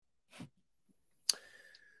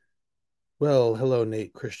Well, hello,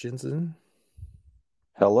 Nate Christiansen.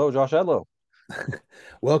 Hello, Josh Edlow.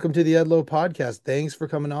 Welcome to the Edlow podcast. Thanks for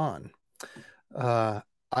coming on. Uh,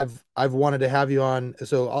 I've wanted to have you on.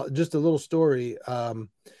 So just a little story. I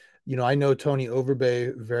know Tony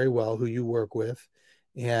Overbay very well, who you work with,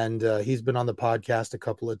 and he's been on the podcast a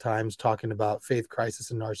couple of times talking about faith crisis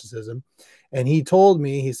and narcissism. And he told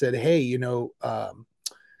me, he said, "Hey,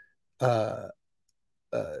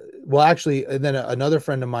 uh, well, actually, and then another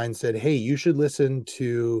friend of mine said, "Hey, you should listen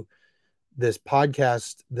to this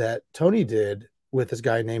podcast that Tony did with this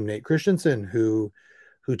guy named Nate Christensen, who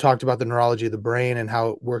talked about the neurology of the brain and how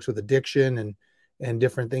it works with addiction and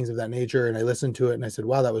different things of that nature." And I listened to it and I said,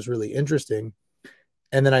 "Wow, that was really interesting."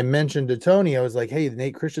 And then I mentioned to Tony, I was like, "Hey,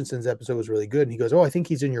 Nate Christensen's episode was really good." And he goes, "Oh, I think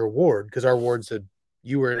he's in your ward," because our ward said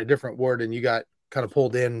you were in a different ward and you got kind of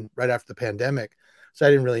pulled in right after the pandemic. So I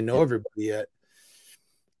didn't really know everybody yet.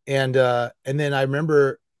 And then I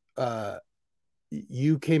remember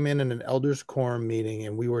you came in an elders quorum meeting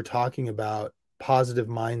and we were talking about positive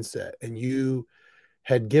mindset, and you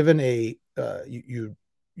had given you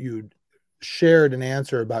shared an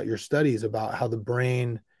answer about your studies about how the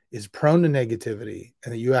brain is prone to negativity,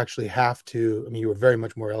 and that you actually have to, I mean, you were very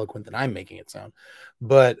much more eloquent than I'm making it sound,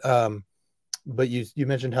 but you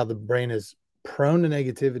mentioned how the brain is prone to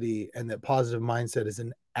negativity and that positive mindset is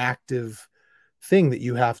an active thing that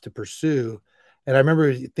you have to pursue. And I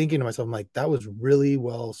remember thinking to myself, I'm like, that was really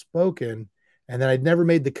well spoken. And then I'd never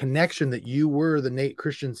made the connection that you were the Nate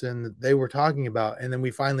Christensen that they were talking about. And then we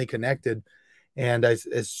finally connected. And I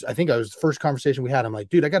think I was the first conversation we had. I'm like,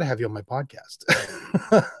 dude, I got to have you on my podcast.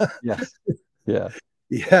 Yes. Yeah.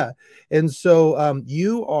 Yeah. And so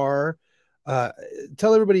you are, uh,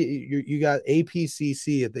 tell everybody you got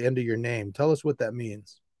APCC at the end of your name. Tell us what that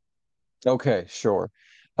means. Okay, sure.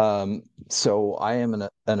 So I am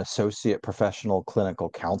an associate professional clinical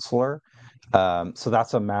counselor. So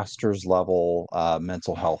that's a master's level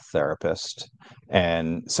mental health therapist.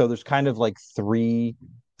 And so there's kind of like three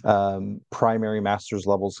primary master's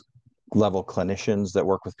level clinicians that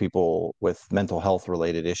work with people with mental health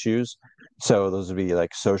related issues. So those would be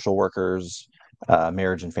like social workers,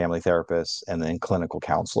 marriage and family therapists, and then clinical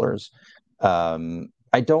counselors.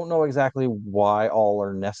 I don't know exactly why all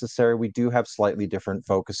are necessary. We do have slightly different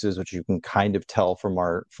focuses, which you can kind of tell from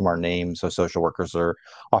our name. So social workers are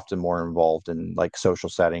often more involved in like social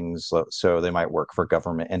settings. So they might work for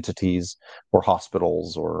government entities or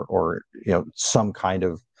hospitals or some kind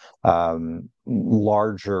of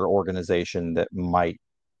larger organization that might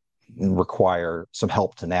require some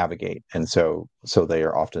help to navigate. And so they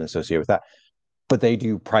are often associated with that. But they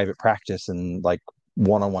do private practice and like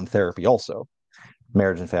one-on-one therapy also.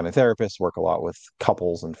 Marriage and family therapists work a lot with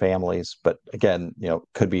couples and families, but again,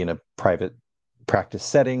 could be in a private practice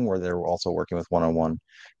setting where they're also working with one-on-one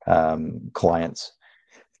clients.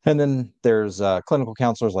 And then there's clinical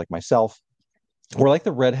counselors like myself. We're like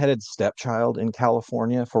the redheaded stepchild in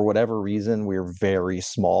California. For whatever reason, we're very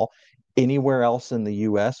small. Anywhere else in the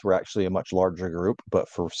US, we're actually a much larger group, but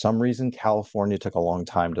for some reason, California took a long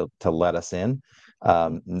time to let us in.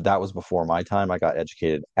 That was before my time. I got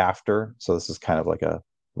educated after, so this is kind of like a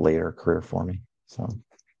later career for me. So,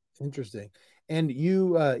 Interesting. And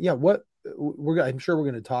you, yeah, I'm sure we're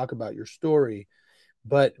going to talk about your story,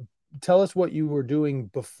 but tell us what you were doing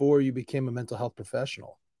before you became a mental health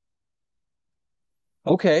professional.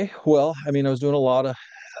 okay, well, I mean, I was doing a lot of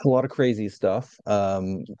crazy stuff,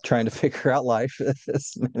 trying to figure out life,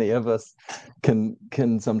 as many of us can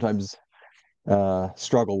sometimes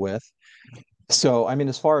struggle with. So, I mean,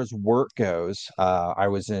 as far as work goes, I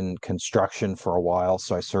was in construction for a while.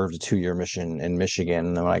 So I served a 2-year mission in Michigan.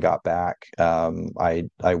 And then when I got back,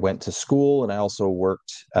 I went to school and I also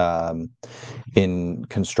worked in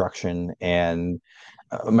construction. And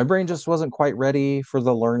my brain just wasn't quite ready for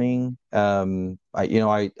the learning.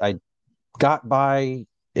 I got by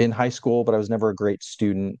in high school, but I was never a great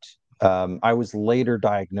student. I was later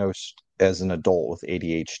diagnosed as an adult with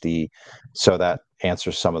ADHD, so that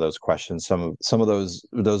answers some of those questions. Some of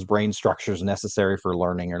those brain structures necessary for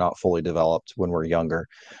learning are not fully developed when we're younger.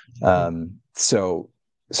 So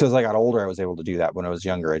as I got older, I was able to do that. When I was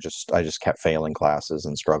younger, I just kept failing classes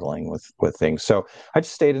and struggling with things. So I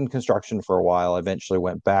just stayed in construction for a while. I eventually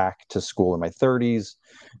went back to school in my 30s,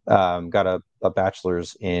 got a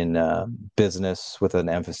bachelor's in business with an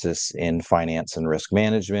emphasis in finance and risk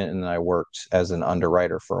management. And I worked as an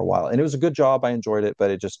underwriter for a while. And it was a good job. I enjoyed it,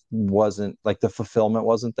 but it just wasn't like the fulfillment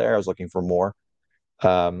wasn't there. I was looking for more.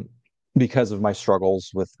 Um, because of my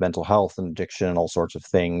struggles with mental health and addiction and all sorts of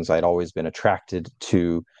things, I'd always been attracted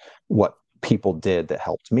to what people did that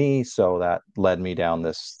helped me. So that led me down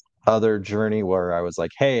other journey where I was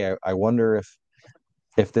like, hey, I wonder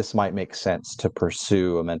if this might make sense to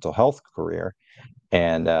pursue a mental health career.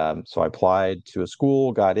 And so I applied to a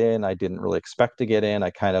school, got in. I didn't really expect to get in. I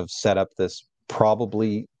kind of set up this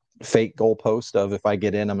probably fake goalpost of, if I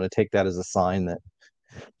get in, I'm going to take that as a sign that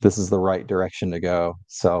this is the right direction to go.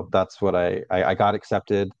 So that's what I got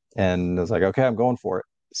accepted, and was like, okay, I'm going for it.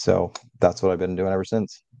 So that's what I've been doing ever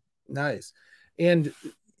since. Nice. And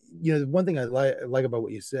one thing I like about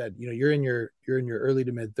what you said, you're in your early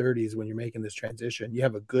to mid 30s when you're making this transition. You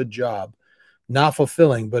have a good job, not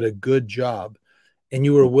fulfilling, but a good job. And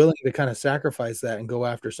you were willing to kind of sacrifice that and go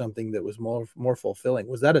after something that was more fulfilling.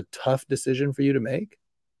 Was that a tough decision for you to make?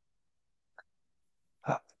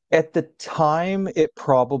 At the time, it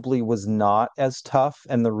probably was not as tough,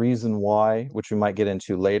 and the reason why, which we might get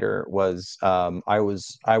into later, was I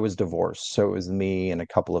was divorced, so it was me and a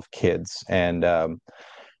couple of kids, and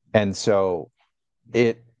so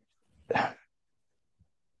it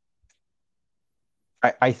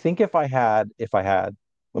I think if I had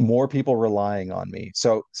more people relying on me.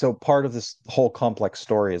 So part of this whole complex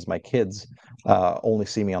story is my kids only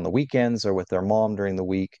see me on the weekends or with their mom during the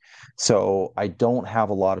week. So I don't have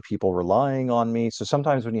a lot of people relying on me. So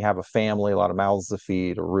sometimes when you have a family, a lot of mouths to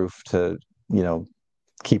feed, a roof to, you know,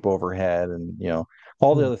 keep overhead, and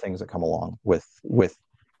all the Mm, other things that come along with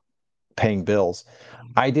paying bills,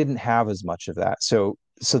 I didn't have as much of that. So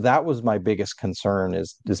that was my biggest concern,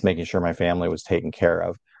 is making sure my family was taken care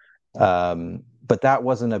of. But that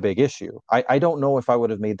wasn't a big issue. I don't know if I would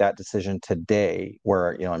have made that decision today,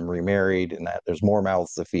 where I'm remarried and that there's more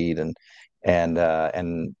mouths to feed, and uh,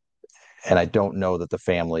 and and I don't know that the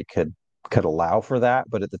family could allow for that.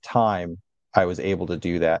 But at the time, I was able to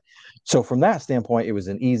do that. So from that standpoint, it was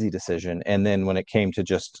an easy decision. And then when it came to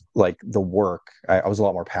just like the work, I was a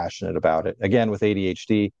lot more passionate about it. Again, with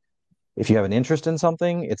ADHD, if you have an interest in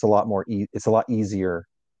something, it's a lot easier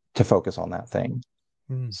to focus on that thing.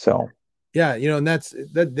 mm. So. Yeah, and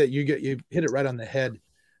that you hit it right on the head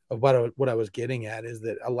of what I was getting at is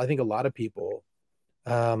that I think a lot of people,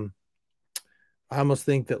 um, I almost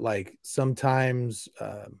think that like sometimes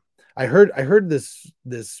I heard this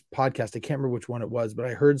podcast. I can't remember which one it was, but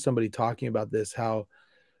I heard somebody talking about this, how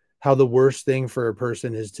the worst thing for a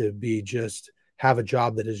person is to be just have a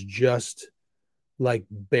job that is just like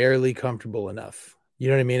barely comfortable enough. You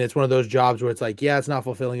know what I mean? It's one of those jobs where it's like, yeah, it's not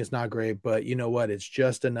fulfilling, it's not great, but you know what? It's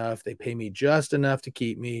just enough. They pay me just enough to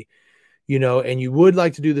keep me, and you would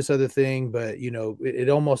like to do this other thing, but it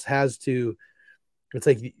almost has to, it's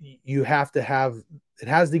like you have to have, it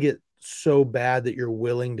has to get so bad that you're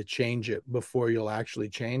willing to change it before you'll actually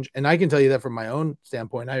change. And I can tell you that from my own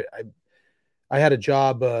standpoint. I had a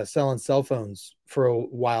job selling cell phones for a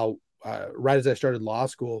while, right as I started law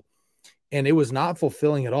school, and it was not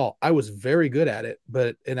fulfilling at all. I was very good at it,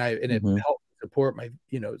 and it Mhm. helped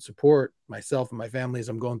support myself and my family as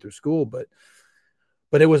I'm going through school, but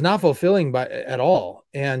it was not fulfilling at all.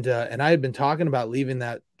 And I had been talking about leaving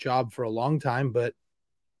that job for a long time, but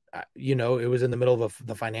it was in the middle of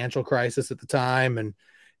the financial crisis at the time,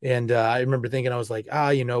 and I remember thinking, I was like, where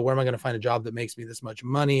am I going to find a job that makes me this much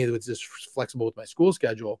money, that's just flexible with my school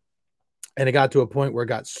schedule? And it got to a point where it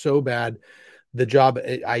got so bad, the job,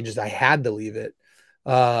 I had to leave it,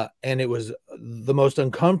 and it was the most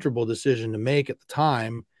uncomfortable decision to make at the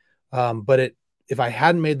time. But if I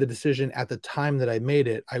hadn't made the decision at the time that I made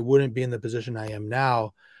it, I wouldn't be in the position I am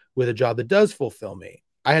now with a job that does fulfill me.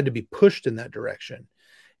 I had to be pushed in that direction.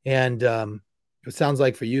 And it sounds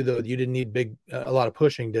like for you though, you didn't need a lot of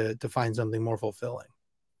pushing to find something more fulfilling.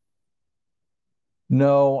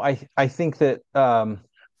 No, I think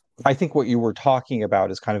what you were talking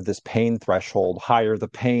about is kind of this pain threshold. Higher the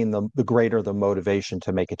pain, the greater the motivation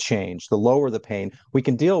to make a change. The lower the pain, we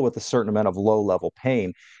can deal with a certain amount of low level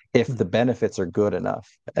pain if the benefits are good enough.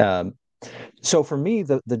 So for me,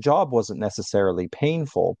 the job wasn't necessarily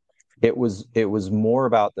painful. It was more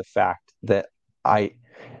about the fact that I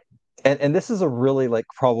and this is a really like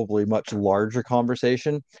probably much larger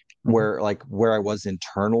conversation, Mhm. where I was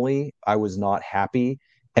internally, I was not happy.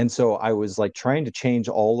 And so I was like trying to change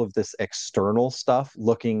all of this external stuff,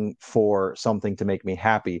 looking for something to make me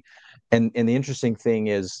happy. And the interesting thing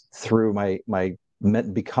is, through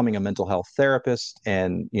becoming a mental health therapist,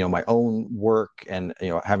 and my own work, and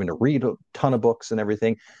having to read a ton of books and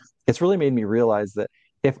everything, it's really made me realize that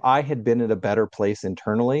if I had been in a better place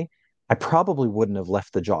internally, I probably wouldn't have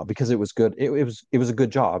left the job, because it was good. It was a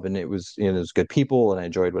good job, and it was good people, and I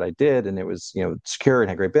enjoyed what I did, and it was secure and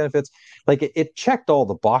had great benefits. Like it checked all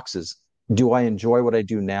the boxes. Do I enjoy what I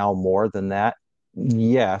do now more than that?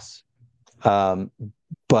 Yes, um,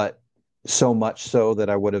 but so much so that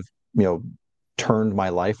I would have you know turned my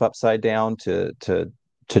life upside down to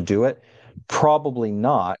do it? Probably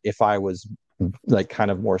not, if I was like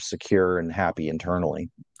kind of more secure and happy internally.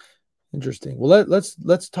 Interesting. Well,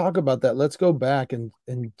 let's talk about that. Let's go back and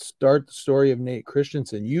start the story of Nate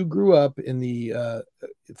Christensen. You grew up in the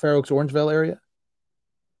Fair Oaks, Orangevale area.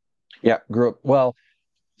 Yeah, grew up well.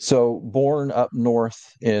 So born up north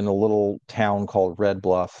in a little town called Red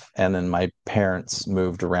Bluff, and then my parents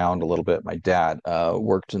moved around a little bit. My dad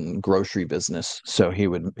worked in grocery business, so he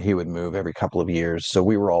would move every couple of years. So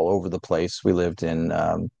we were all over the place. We lived in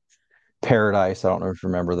Paradise. I don't know if you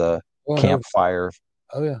remember the Oh no. campfire.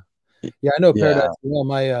 Oh yeah. Yeah, I know Paradise. Yeah.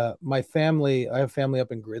 Well, my family, I have family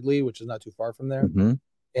up in Gridley, which is not too far from there. Hmm.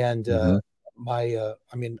 And Hmm. my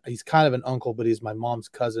I mean, he's kind of an uncle, but he's my mom's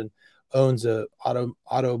cousin, owns a an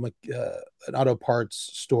auto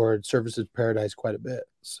parts store, services Paradise quite a bit.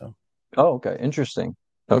 So Oh, okay. Interesting.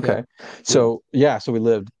 yeah, Okay. cool. So yeah, so we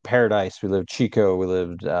lived Paradise, we lived Chico, we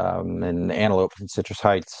lived in Antelope and Citrus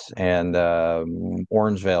Heights and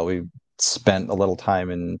Orangevale. We spent a little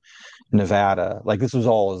time in Nevada. Like this was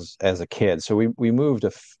all as a kid. So we moved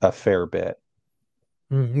a fair bit.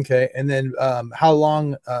 Okay. And then how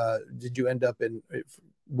long did you end up in?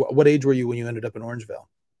 What age were you when you ended up in Orangevale?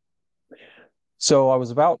 So I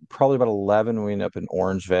was probably about 11 when we ended up in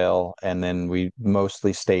Orangevale, and then we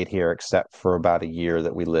mostly stayed here except for about a year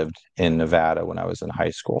that we lived in Nevada when I was in high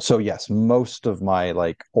school. So yes, most of my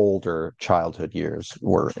like older childhood years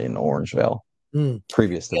were in Orangevale. Mm.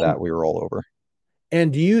 Previous to And that, we were all over.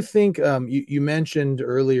 and do you think you mentioned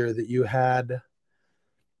earlier that you had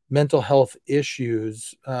mental health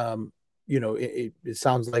issues? It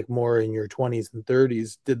sounds like more in your 20s and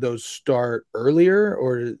 30s. Did those start earlier,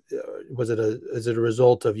 or is it a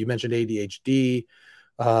result of, you mentioned ADHD,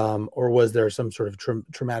 or was there some sort of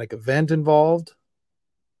traumatic event involved?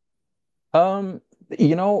 Um,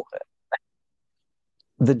 you know,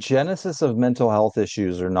 the genesis of mental health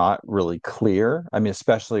issues are not really clear. I mean,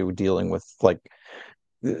 especially with dealing with like,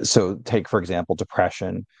 so take for example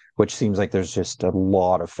depression, which seems like there's just a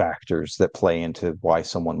lot of factors that play into why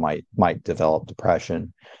someone might develop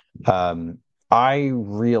depression. um, I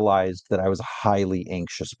realized that I was a highly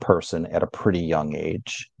anxious person at a pretty young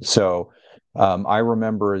age. So I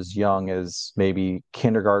remember as young as maybe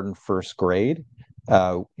kindergarten, first grade,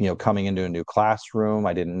 coming into a new classroom.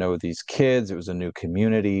 I didn't know these kids. It was a new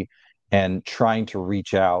community, and trying to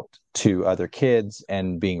reach out to other kids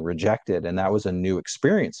and being rejected. And that was a new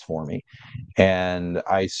experience for me. And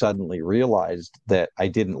I suddenly realized that I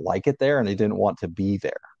didn't like it there and I didn't want to be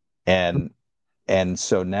there. And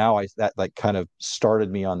so now that like kind of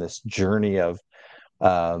started me on this journey of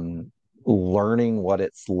um, learning what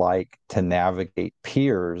it's like to navigate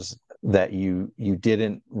peers that you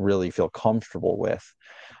didn't really feel comfortable with.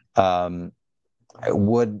 Um,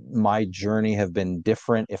 would my journey have been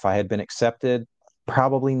different if I had been accepted?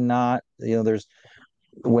 Probably not. There's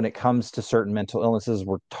when it comes to certain mental illnesses,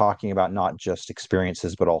 we're talking about not just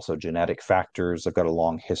experiences, but also genetic factors. I've got a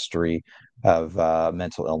long history of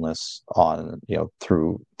mental illness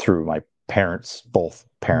through my parents, both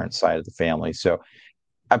parents' side of the family. So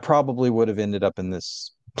I probably would have ended up in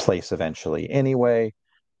this place eventually anyway.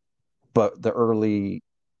 But the early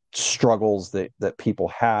struggles that people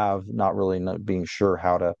have, not being sure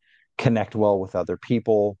how to connect well with other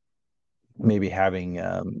people, maybe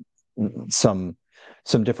having some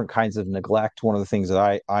some different kinds of neglect. One of the things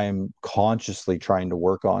that I am consciously trying to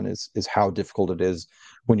work on is how difficult it is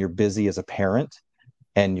when you're busy as a parent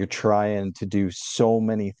and you're trying to do so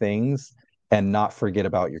many things and not forget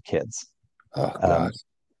about your kids. Oh gosh, Um,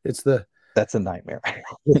 it's the that's a nightmare.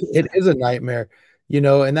 it is a nightmare,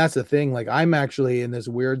 and that's the thing. Like, I'm actually in this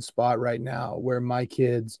weird spot right now where my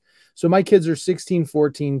kids are 16,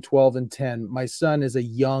 14, 12, and 10. My son is a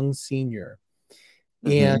young senior.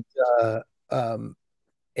 And Hmm. uh um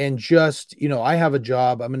and just, I have a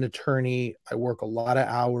job. I'm an attorney. I work a lot of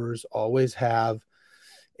hours, always have.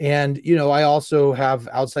 And I also have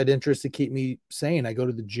outside interests to keep me sane. I go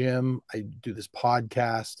to the gym, I do this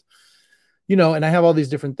podcast, and I have all these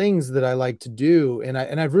different things that I like to do. And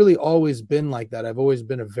I've really always been like that. I've always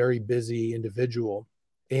been a very busy individual.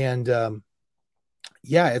 And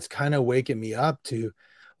yeah, it's kind of waking me up to,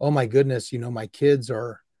 oh my goodness, my kids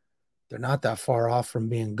they're not that far off from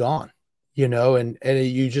being gone, and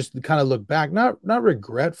you just kind of look back, not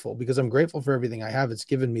regretful, because I'm grateful for everything I have. It's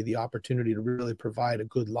given me the opportunity to really provide a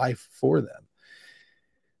good life for them.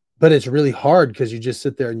 But it's really hard because you just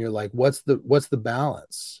sit there and you're like, what's the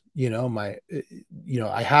balance?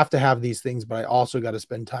 I have to have these things, but I also got to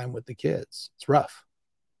spend time with the kids. It's rough.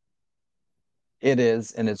 It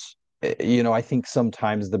is, and it's I think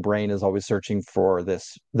sometimes the brain is always searching for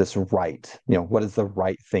this right, what is the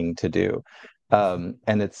right thing to do?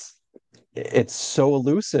 And it's so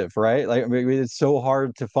elusive, right? Like, I mean, it's so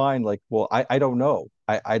hard to find, like, well, I don't know.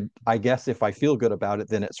 I guess if I feel good about it,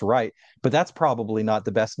 then it's right. But that's probably not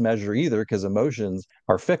the best measure either, because emotions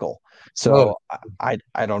are fickle. Oh, So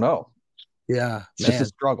I don't know. yeah, It's just a man.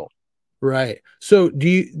 struggle. Right. So do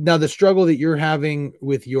you now the struggle that you're having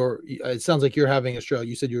with your it sounds like you're having a struggle.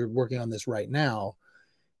 You said you're working on this right now.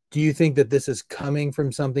 Do you think that this is coming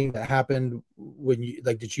from something that happened when you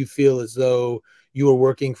like did you feel as though you were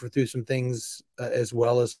working through some things as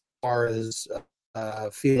well as far as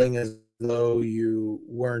feeling as though you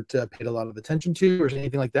weren't paid a lot of attention to or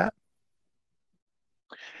anything like that?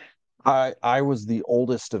 I was the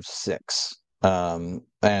oldest of six.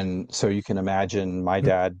 And so you can imagine my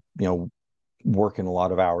dad, working a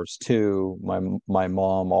lot of hours too. My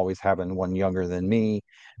mom always having one younger than me.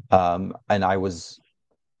 And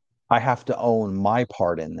I have to own my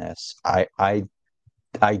part in this. I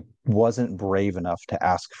wasn't brave enough to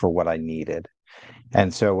ask for what I needed.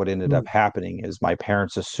 And so what ended up happening is my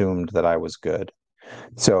parents assumed that I was good.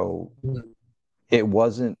 So Mhm. it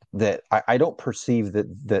wasn't that I don't perceive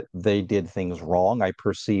that they did things wrong. I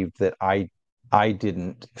perceived that I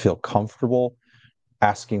didn't feel comfortable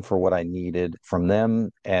asking for what I needed from them.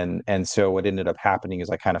 And so what ended up happening is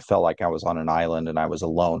I kind of felt like I was on an island and I was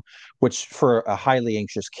alone, which for a highly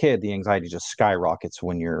anxious kid, the anxiety just skyrockets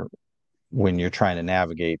when you're trying to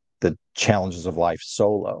navigate the challenges of life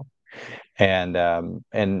solo. And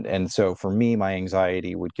so for me, my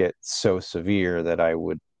anxiety would get so severe that I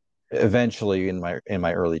would eventually in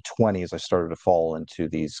my early 20s I started to fall into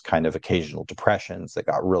these kind of occasional depressions that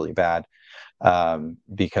got really bad,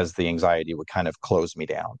 because the anxiety would kind of close me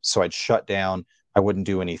down. So I'd shut down. I wouldn't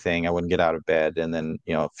do anything. I wouldn't get out of bed. And then,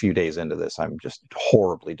 a few days into this, I'm just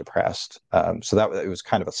horribly depressed. So that it was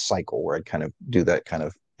kind of a cycle where I'd kind of do that kind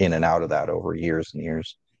of in and out of that over years and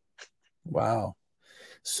years. Wow.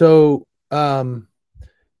 So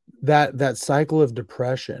that cycle of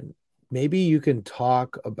depression, maybe you can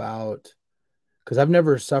talk about because I've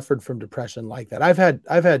never suffered from depression like that. I've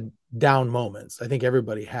had down moments. I think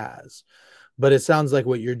everybody has. But it sounds like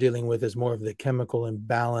what you're dealing with is more of the chemical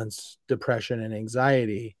imbalance, depression and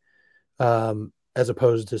anxiety, as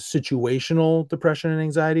opposed to situational depression and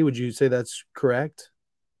anxiety. Would you say that's correct?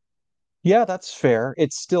 Yeah, that's fair.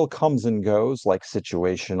 It still comes and goes like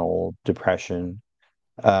situational depression.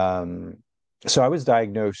 Um, so I was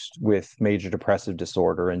diagnosed with major depressive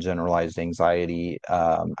disorder and generalized anxiety,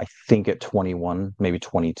 I think at 21, maybe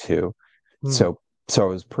 22. Hmm. So I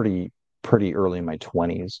was pretty early in my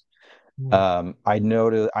 20s. Hmm. I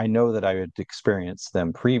know that I had experienced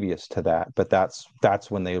them previous to that, but that's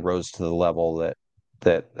when they rose to the level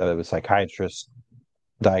that a psychiatrist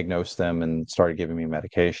diagnosed them and started giving me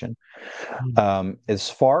medication. Hmm. As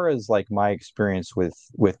far as like my experience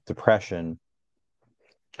with depression,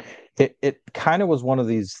 it kind of was one of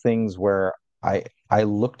these things where I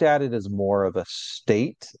looked at it as more of a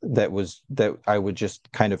state that I would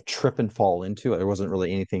just kind of trip and fall into. There wasn't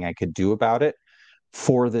really anything I could do about it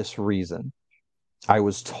for this reason. I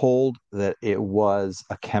was told that it was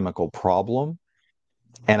a chemical problem,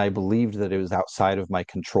 and I believed that it was outside of my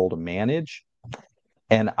control to manage.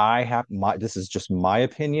 And this is just my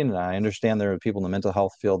opinion, and I understand there are people in the mental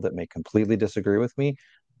health field that may completely disagree with me.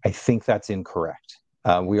 I think that's incorrect.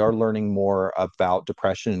 We are learning more about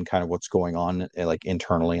depression and kind of what's going on, like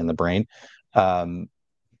internally in the brain. Um,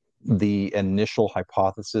 the initial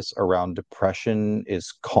hypothesis around depression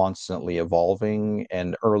is constantly evolving,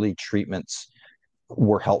 and early treatments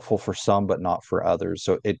were helpful for some, but not for others.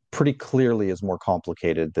 So it pretty clearly is more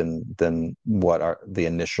complicated than what the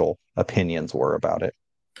initial opinions were about it.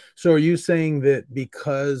 So are you saying that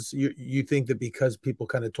because you think that because people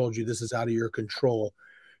kind of told you this is out of your control,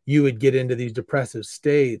 you would get into these depressive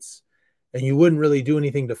states and you wouldn't really do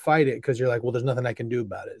anything to fight it because you're like, well, there's nothing I can do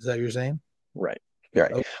about it. Is that what you're saying? Right.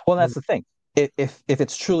 Right. Oh, Well, that's the thing. If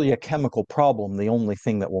it's truly a chemical problem, the only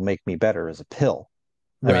thing that will make me better is a pill.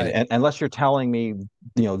 I mean, right. unless you're telling me,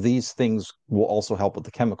 these things will also help with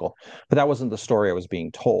the chemical. But that wasn't the story I was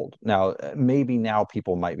being told. Now, maybe now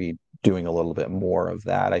people might be doing a little bit more of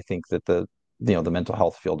that. I think that the mental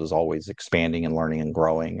health field is always expanding and learning and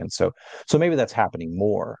growing. And so maybe that's happening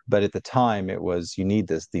more. But at the time it was, you need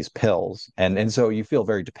these pills. And so you feel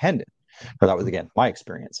very dependent. Or that was, again, my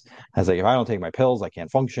experience. I was like, if I don't take my pills, I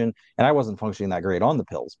can't function. And I wasn't functioning that great on the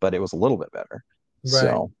pills, but it was a little bit better. Right.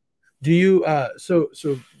 So, Do you so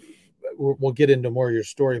we'll get into more of your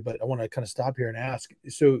story, but I want to kind of stop here and ask.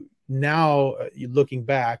 So now, you looking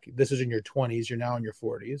back, this is in your 20s, you're now in your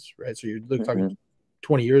 40s, right? So you're talking mhm.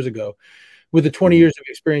 20 years ago. With the 20 Mhm. years of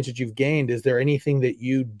experience that you've gained, is there anything that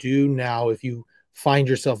you do now, if you find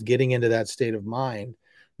yourself getting into that state of mind,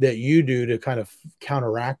 that you do to kind of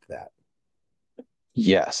counteract that?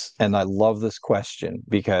 Yes, and I love this question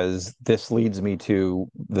because this leads me to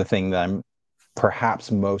the thing that I'm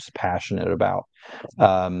perhaps most passionate about.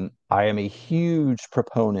 I am a huge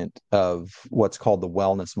proponent of what's called the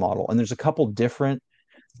wellness model, and there's a couple different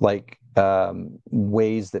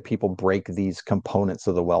ways that people break these components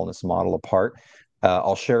of the wellness model apart.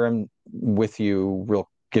 I'll share them with you. Real,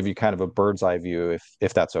 give you kind of a bird's eye view,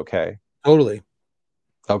 if that's okay. Totally.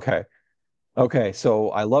 Okay. Okay, so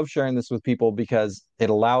I love sharing this with people because it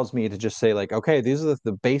allows me to just say, like, okay, these are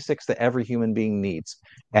the basics that every human being needs.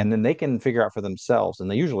 And then they can figure out for themselves,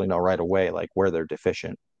 and they usually know right away, like, where they're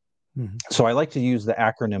deficient. Mhm. So I like to use the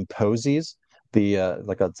acronym POSIES,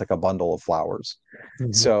 it's like a bundle of flowers.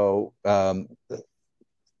 Mhm. So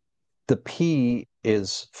the P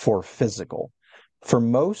is for physical. For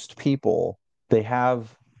most people, they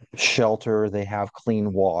have shelter, they have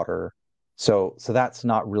clean water. So that's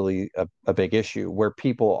not really a big issue. Where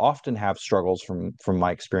people often have struggles from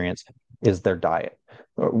my experience is their diet.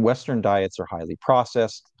 Western diets are highly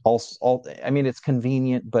processed. I mean, it's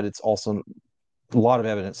convenient, but it's also a lot of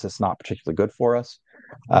evidence that's not particularly good for us.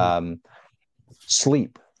 Mhm. Um,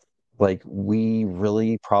 Sleep, like we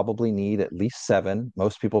really probably need at least 7.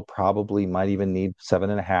 Most people probably might even need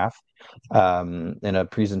 7.5. In a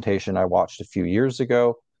presentation I watched a few years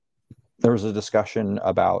ago, there was a discussion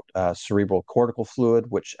about cerebral cortical fluid,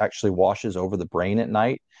 which actually washes over the brain at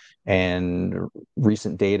night. And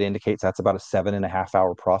recent data indicates that's about a 7.5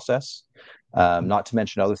 hour process. Not to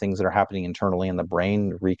mention other things that are happening internally in the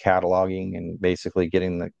brain, recataloging and basically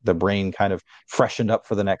getting the brain kind of freshened up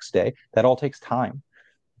for the next day. That all takes time.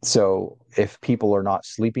 So if people are not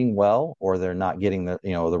sleeping well or they're not getting the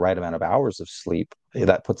right amount of hours of sleep,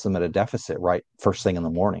 that puts them at a deficit right first thing in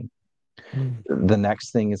the morning. Mhm. The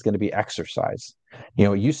next thing is going to be exercise.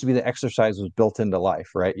 It used to be that exercise was built into life,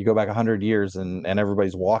 right? You go back 100 years and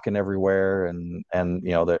everybody's walking everywhere and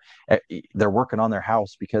they're working on their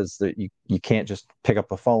house because you can't just pick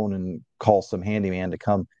up a phone and call some handyman to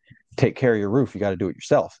come take care of your roof. You got to do it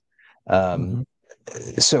yourself. Um,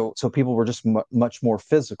 Mhm. so people were just much more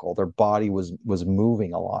physical. Their body was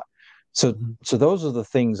moving a lot. So Mhm. so those are the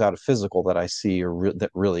things out of physical that I see that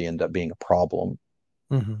really end up being a problem.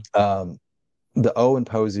 Mhm. Um, the O in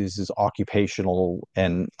POSIES is occupational,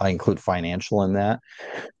 and I include financial in that.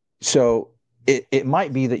 So it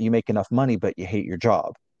might be that you make enough money, but you hate your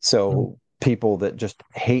job. Mhm. So people that just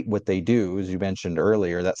hate what they do, as you mentioned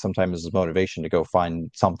earlier, that sometimes is motivation to go find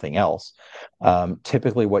something else.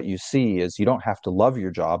 Typically, what you see is you don't have to love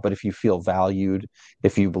your job, but if you feel valued,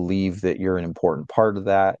 if you believe that you're an important part of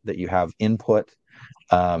that you have input,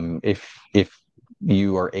 if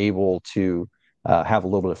you are able to have a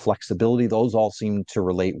little bit of flexibility, those all seem to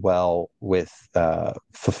relate well with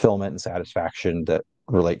fulfillment and satisfaction that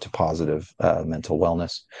relate to positive mental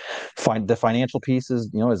wellness. Find the financial piece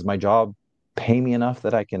is my job pay me enough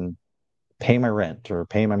that I can pay my rent or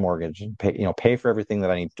pay my mortgage and pay for everything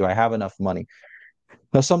that I need? Do I have enough money?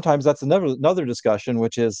 Now, sometimes that's another discussion,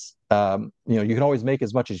 which is you can always make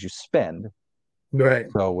as much as you spend. Right.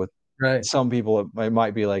 So with Right. some people, it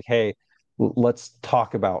might be like, hey, let's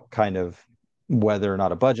talk about kind of whether or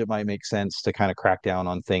not a budget might make sense to kind of crack down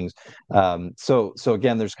on things. So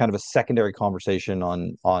again, there's kind of a secondary conversation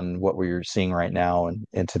on what we're seeing right now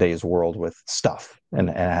in today's world with stuff and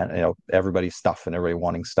everybody's stuff and everybody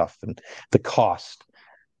wanting stuff and the cost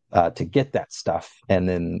to get that stuff, and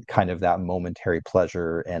then kind of that momentary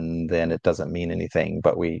pleasure, and then it doesn't mean anything,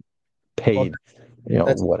 but we Well, paid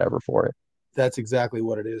that's whatever for it. that's exactly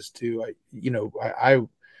what it is too. I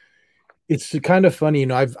it's kind of funny,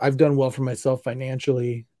 I've done well for myself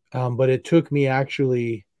financially, but it took me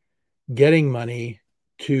actually getting money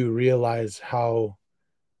to realize how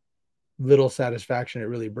little satisfaction it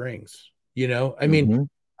really brings. I mean, Mm-hmm.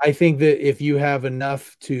 I think that if you have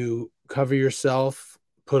enough to cover yourself,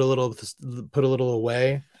 put a little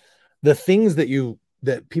away, the things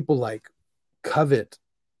that people like covet,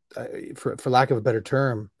 for lack of a better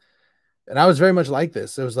term. And I was very much like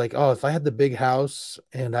this. It was like, oh, if I had the big house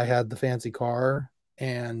and I had the fancy car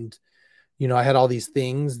and I had all these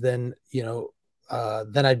things, then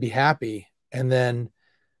then I'd be happy. And then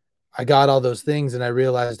I got all those things and I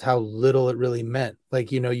realized how little it really meant.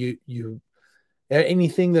 Like, you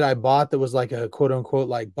anything that I bought that was like a quote unquote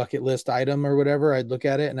like bucket list item or whatever, I'd look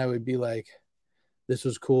at it and I would be like, this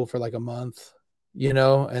was cool for like a month,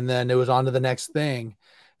 and then it was on to the next thing.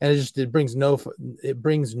 And it brings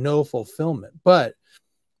no fulfillment. But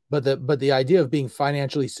the idea of being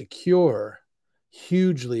financially secure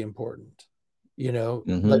hugely important. Like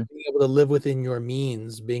Hmm. being able to live within your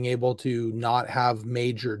means, being able to not have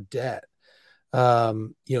major debt,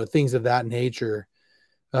 things of that nature.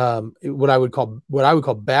 What I would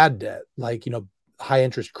call bad debt, like, high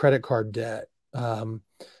interest credit card debt,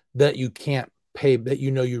 that you can't pay, that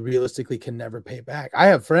you realistically can never pay back. I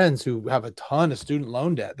have friends who have a ton of student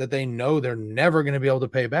loan debt that they know they're never going to be able to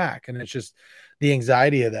pay back, and it's just the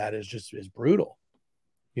anxiety of that is brutal,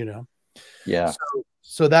 you know. Yeah.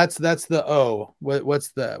 So that's the O.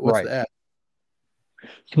 What's the Right. F?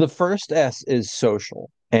 The first S is social,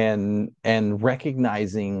 and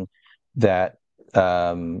recognizing that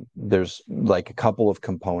there's like a couple of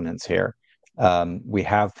components here. We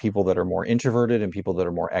have people that are more introverted and people that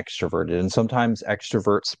are more extroverted, and sometimes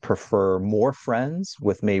extroverts prefer more friends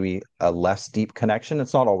with maybe a less deep connection.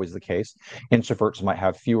 It's not always the case. Introverts might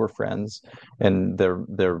have fewer friends, and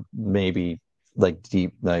they're maybe like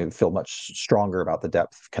deep. They feel much stronger about the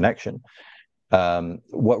depth of connection.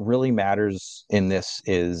 What really matters in this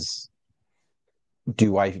is,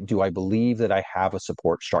 do I believe that I have a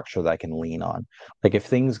support structure that I can lean on? Like if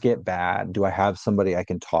things get bad, do I have somebody I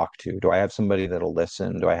can talk to? Do I have somebody that'll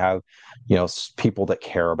listen? Do I have, people that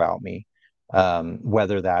care about me?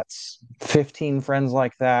 Whether that's 15 friends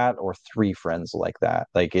like that or 3 friends like that,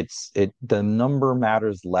 like the number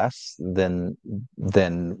matters less than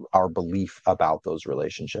our belief about those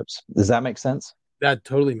relationships. Does that make sense? That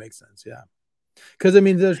totally makes sense. Yeah. Because I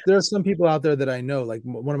mean, there's some people out there that I know, like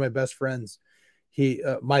one of my best friends.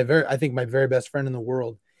 I think my very best friend in the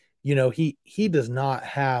world. He does not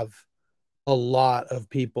have a lot of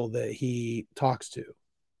people that he talks to.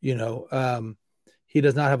 You know, he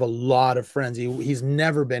does not have a lot of friends. He's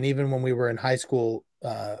never been, even when we were in high school,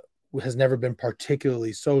 has never been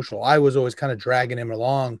particularly social. I was always kind of dragging him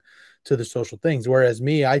along to the social things, whereas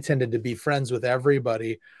me, I tended to be friends with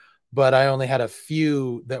everybody, but I only had a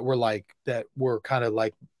few that were kind of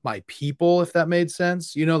like my people, if that made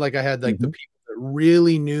sense. Like I had like the Hmm. people that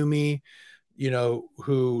really knew me,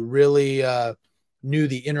 who really knew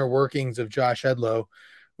the inner workings of Josh Edlow.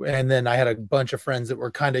 And then I had a bunch of friends that were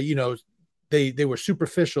kind of, they were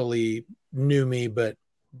superficially knew me, but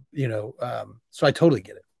so I totally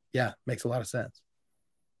get it. Yeah, makes a lot of sense.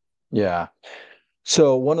 Yeah.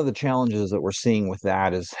 So one of the challenges that we're seeing with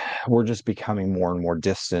that is we're just becoming more and more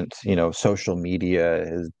distant. Social media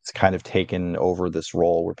has kind of taken over this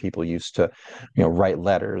role where people used to, write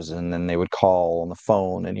letters and then they would call on the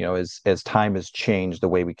phone. And as time has changed, the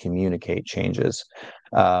way we communicate changes.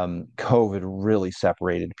 COVID really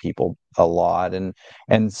separated people a lot, and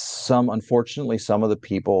unfortunately, some of the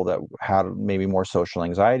people that had maybe more social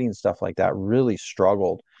anxiety and stuff like that really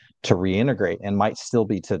struggled to reintegrate and might still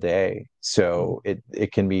be today. So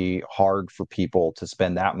it can be hard for people to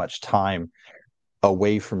spend that much time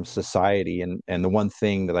away from society. And the one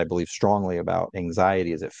thing that I believe strongly about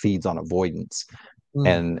anxiety is it feeds on avoidance.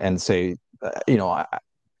 Mm, And say,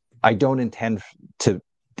 I don't intend to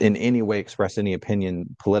in any way express any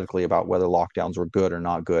opinion politically about whether lockdowns were good or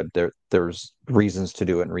not good. There's reasons to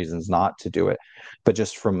do it and reasons not to do it. But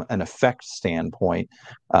just from an effect standpoint,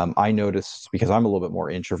 I noticed, because I'm a little bit more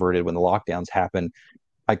introverted, when the lockdowns happened,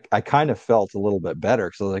 I kind of felt a little bit better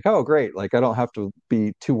because I was like, oh, great. Like I don't have to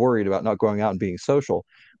be too worried about not going out and being social.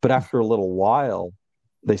 But after a little while,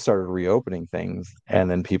 they started reopening things. And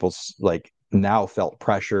then people like now felt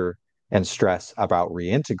pressure and stress about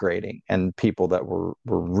reintegrating. And people that were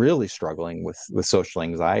really struggling with social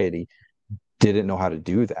anxiety didn't know how to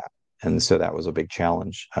do that. And so that was a big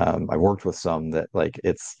challenge. I worked with some that like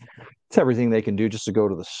it's everything they can do just to go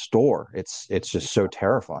to the store. It's just so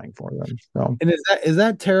terrifying for them. So and is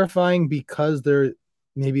that terrifying because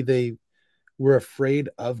maybe they were afraid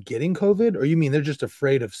of getting COVID, or you mean they're just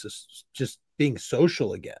afraid of just being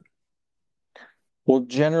social again? well,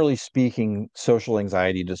 generally speaking, social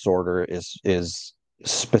anxiety disorder is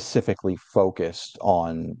specifically focused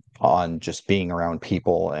on just being around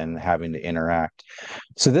people and having to interact.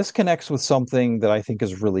 So this connects with something that I think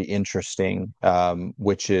is really interesting,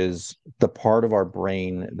 which is the part of our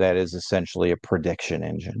brain that is essentially a prediction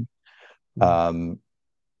engine. Mm, Um,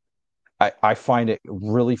 I find it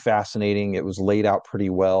really fascinating. It was laid out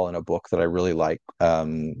pretty well in a book that I really like,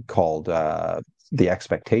 called The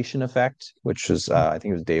Expectation Effect, which was, I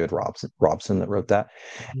think it was David Robson that wrote that.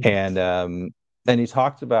 mm. And he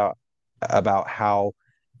talked about how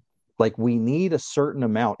like we need a certain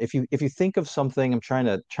amount. If you think of something, I'm trying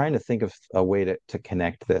to think of a way to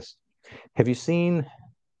connect this. Have you seen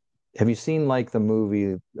have you seen like the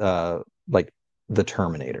movie, like The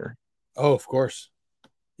Terminator? Oh, of course.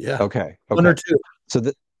 Yeah. Okay, One or okay. two. So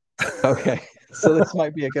the Okay. So this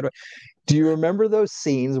might be a good one. Do you remember those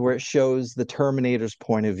scenes where it shows the Terminator's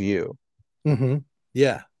point of view? Hmm.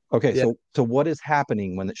 Yeah. Okay, Yeah. so what is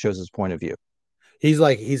happening when it shows his point of view?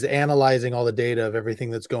 He's analyzing all the data of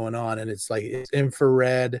everything that's going on, and it's like it's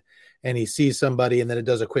infrared, and he sees somebody, and then it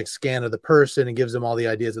does a quick scan of the person and gives him all the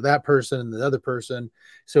ideas of that person and the other person.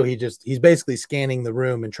 So he's basically scanning the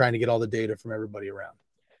room and trying to get all the data from everybody around.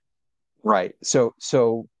 Right.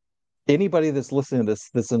 So anybody that's listening to this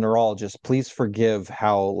that's a neurologist, please forgive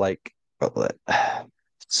how like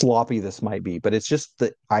sloppy this might be, but it's just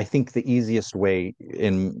the I think the easiest way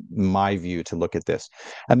in my view to look at this.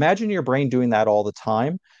 Imagine your brain doing that all the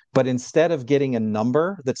time, but instead of getting a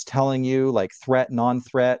number that's telling you like threat,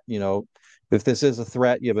 non-threat, if this is a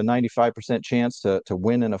threat, you have a 95% chance to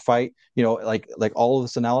win in a fight, like all of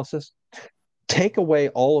this analysis, take away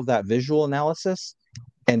all of that visual analysis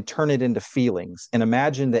and turn it into feelings and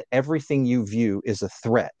imagine that everything you view is a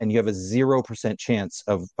threat and you have a 0% chance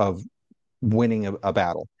of winning a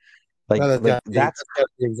battle. Well, Like that's, that's gotta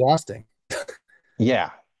be exhausting. yeah,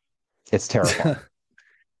 it's terrifying.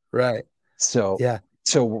 Right. So Yeah.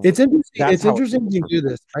 so It's interesting. that's It's how it interesting feels to for do people.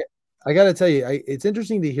 this. I got to tell you, it's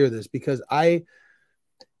interesting to hear this because I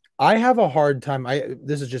have a hard time.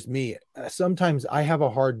 This is just me. Sometimes I have a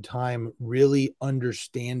hard time really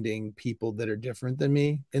understanding people that are different than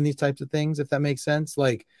me in these types of things, if that makes sense.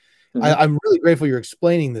 Like, Mhm. I'm really grateful you're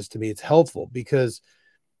explaining this to me. It's helpful because,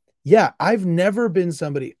 yeah, I've never been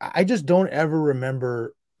somebody, I just don't ever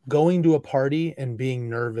remember going to a party and being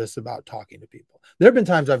nervous about talking to people. There have been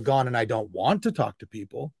times I've gone and I don't want to talk to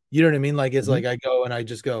people. You know what I mean? Like, it's Mhm. like I go and I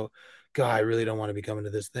just go, God, I really don't want to be coming to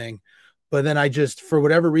this thing. But then I just, for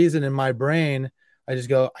whatever reason in my brain, I just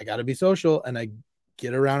go, I got to be social. And I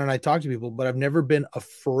get around and I talk to people, but I've never been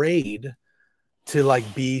afraid to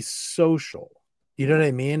like be social. You know what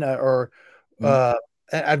I mean? Mhm. Uh,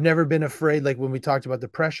 I've never been afraid. Like when we talked about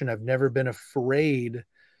depression, I've never been afraid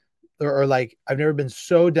or like I've never been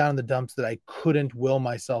so down in the dumps that I couldn't will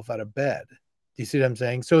myself out of bed. Do you see what I'm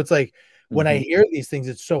saying? So it's like when I Mhm. hear these things,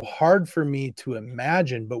 it's so hard for me to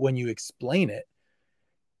imagine, but when you explain it,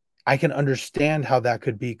 I can understand how that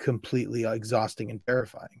could be completely exhausting and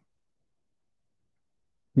terrifying.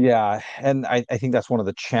 Yeah, and I think that's one of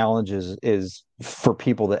the challenges is for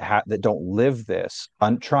people that don't live this,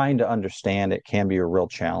 trying to understand it can be a real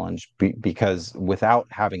challenge because without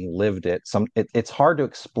having lived it, it's hard to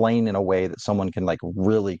explain in a way that someone can like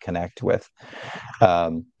really connect with.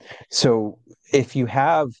 Um, so if you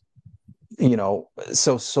have,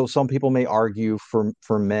 so some people may argue for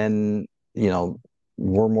men,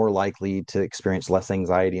 we're more likely to experience less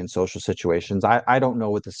anxiety in social situations. I don't know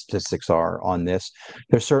what the statistics are on this.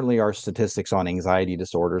 There certainly are statistics on anxiety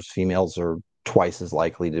disorders. Females are twice as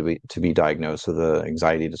likely to be diagnosed with an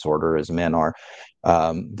anxiety disorder as men are.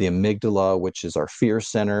 The amygdala, which is our fear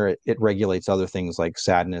center, it regulates other things like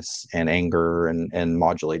sadness and anger and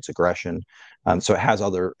modulates aggression. So it has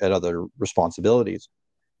other responsibilities,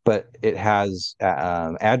 but it has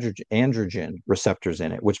androgen receptors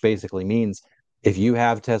in it, which basically means if you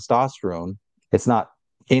have testosterone, it's not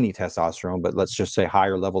any testosterone, but let's just say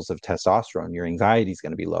higher levels of testosterone, your anxiety is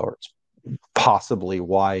going to be lower. It's possibly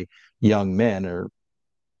why young men are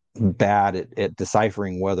bad at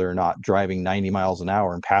deciphering whether or not driving 90 miles an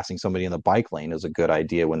hour and passing somebody in the bike lane is a good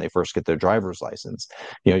idea when they first get their driver's license.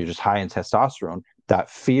 You're just high in testosterone. That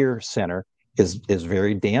fear center is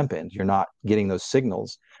very dampened. You're not getting those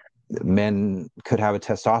signals. Men could have a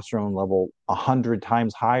testosterone level 100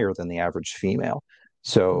 times higher than the average female.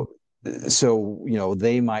 So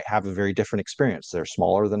they might have a very different experience. They're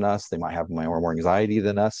smaller than us. They might have more anxiety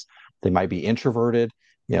than us. They might be introverted.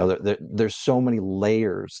 There's so many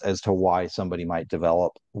layers as to why somebody might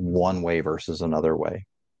develop one way versus another way.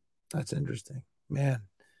 That's interesting, man.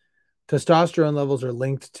 Testosterone levels are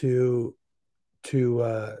linked to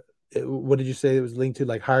what did you say it was linked to?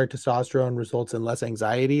 Like higher testosterone results in less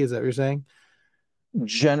anxiety. Is that what you're saying?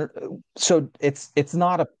 So it's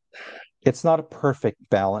not a perfect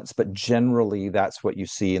balance, but generally that's what you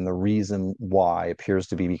see. And the reason why appears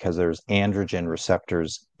to be because there's androgen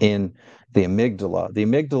receptors in the amygdala. The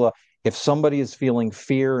amygdala, if somebody is feeling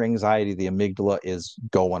fear, anxiety, the amygdala is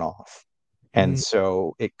going off. And Mm.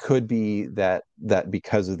 so it could be that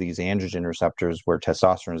because of these androgen receptors where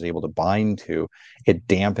testosterone is able to bind to, it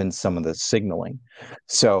dampens some of the signaling.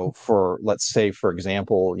 So let's say, for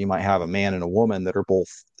example, you might have a man and a woman that are both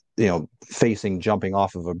facing jumping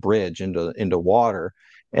off of a bridge into water,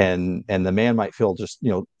 and the man might feel just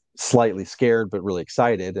slightly scared but really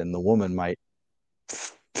excited, and the woman might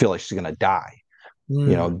feel like she's going to die.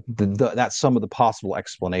 Mm. That's some of the possible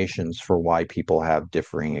explanations for why people have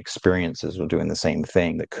differing experiences with doing the same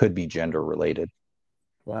thing that could be gender related.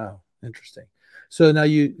 Wow, interesting. So now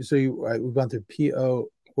we've gone through PO.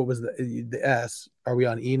 What was the S? Are we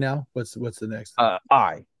on E now? What's the next?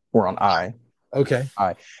 I. We're on I. Okay.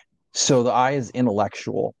 I. So the I is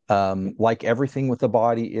intellectual. Like everything with the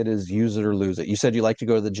body, it is use it or lose it. You said you like to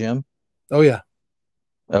go to the gym. Oh yeah.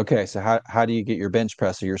 Okay, so how do you get your bench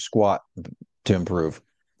press or your squat to improve?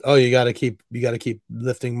 Oh, you got to keep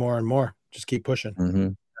lifting more and more. Just keep pushing. Hmm.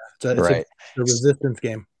 It's a Right. resistance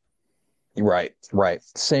game. Right.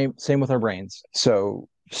 Same with our brains. So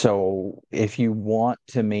if you want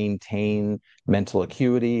to maintain mental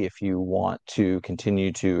acuity, if you want to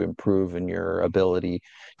continue to improve in your ability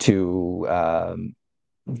to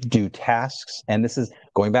do tasks, and this is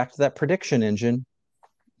going back to that prediction engine,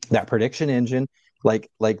 like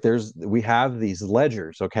we have these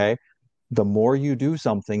ledgers, okay? The more you do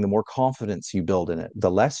something, the more confidence you build in it.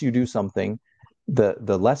 The less you do something, the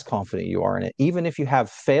less confident you are in it. Even if you have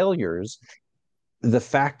failures, the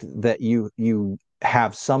fact that you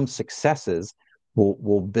have some successes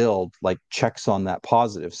will build like checks on that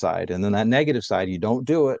positive side, and then that negative side, you don't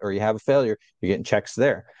do it or you have a failure, you're getting checks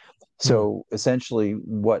there. Hmm. So essentially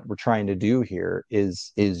what we're trying to do here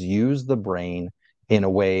is use the brain in a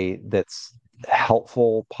way that's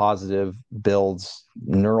helpful, positive, builds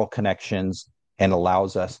neural connections, and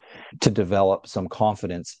allows us to develop some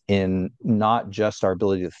confidence in not just our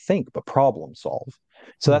ability to think but problem solve.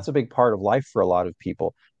 So Hmm. that's a big part of life for a lot of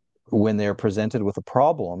people. When they're presented with a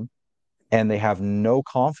problem and they have no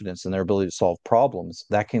confidence in their ability to solve problems,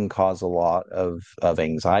 that can cause a lot of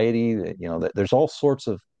anxiety. There's all sorts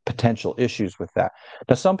of potential issues with that.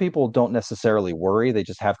 Now, some people don't necessarily worry, they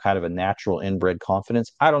just have kind of a natural inbred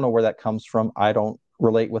confidence. I don't know where that comes from. I don't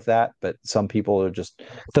relate with that, but some people are just,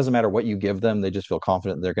 it doesn't matter what you give them, they just feel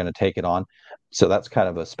confident they're going to take it on. So that's kind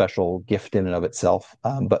of a special gift in and of itself.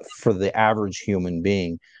 But for the average human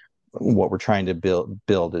being, what we're trying to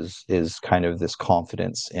build is kind of this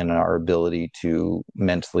confidence in our ability to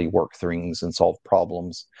mentally work things and solve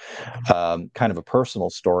problems. Kind of a personal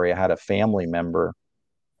story. I had a family member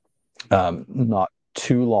not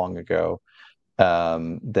too long ago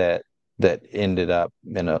that ended up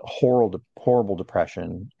in a horrible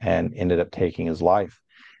depression and ended up taking his life.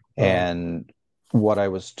 Oh. And what I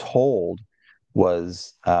was told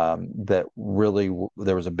was that really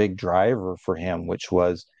there was a big driver for him, which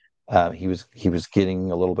was he was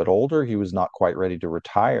getting a little bit older. He was not quite ready to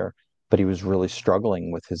retire, but he was really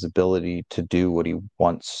struggling with his ability to do what he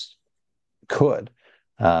once could.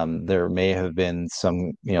 There may have been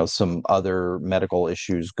some other medical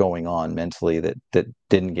issues going on mentally that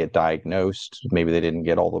didn't get diagnosed. Maybe they didn't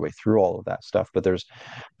get all the way through all of that stuff. But there's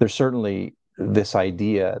certainly this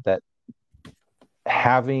idea that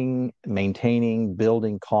maintaining,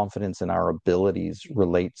 building confidence in our abilities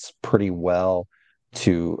relates pretty well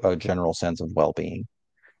to a general sense of well-being.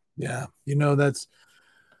 Yeah. That's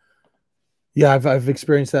yeah, I've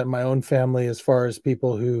experienced that in my own family as far as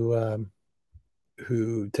people who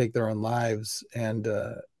take their own lives. And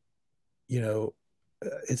you know,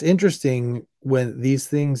 it's interesting when these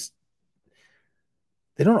things,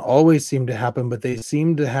 they don't always seem to happen, but they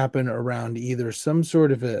seem to happen around either some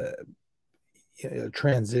sort of a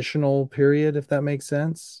transitional period, if that makes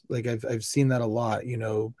sense. Like I've seen that a lot,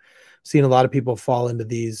 seen a lot of people fall into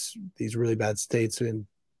these really bad states in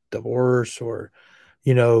divorce or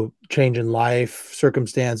change in life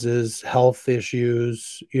circumstances, health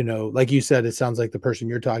issues, like you said, it sounds like the person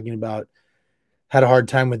you're talking about had a hard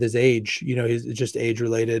time with his age. It's just age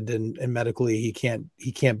related, and medically he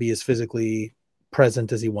can't be as physically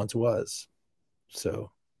present as he once was. So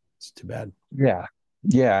it's too bad. Yeah.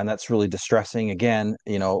 Yeah, and that's really distressing. Again,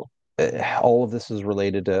 all of this is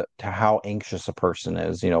related to how anxious a person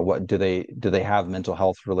is. What do they have mental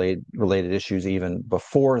health related issues even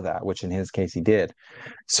before that, which in his case he did.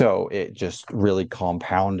 So it just really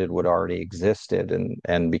compounded what already existed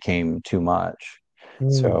and became too much.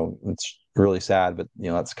 Mm. So it's really sad, but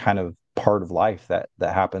that's kind of part of life that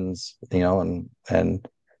happens, and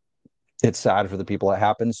it's sad for the people it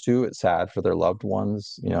happens to. It's sad for their loved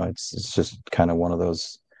ones. It's just kind of one of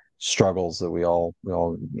those struggles that we all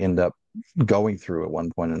end up going through at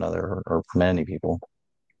one point or another, or for many people.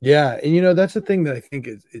 Yeah, and that's the thing that I think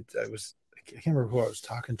is I can't remember who I was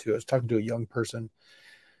talking to. I was talking to a young person.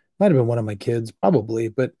 Might have been one of my kids, probably,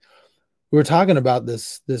 but we were talking about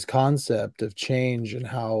this concept of change and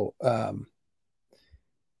how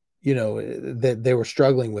that they were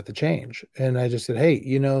struggling with the change. And I just said,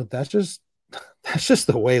 hey, that's just that's just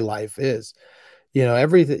the way life is.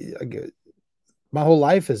 Everything, my whole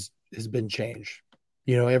life has been changed.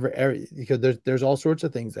 Because there's all sorts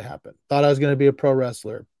of things that happen. Thought I was going to be a pro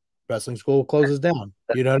wrestler. Wrestling school closes down.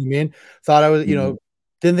 You know what I mean? Thought I was, Mhm.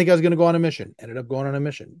 didn't think I was going to go on a mission. Ended up going on a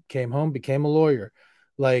mission. Came home, became a lawyer.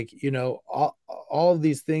 Like, all of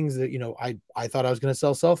these things that, I thought I was going to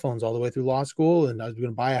sell cell phones all the way through law school, and I was going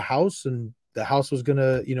to buy a house, and the house was going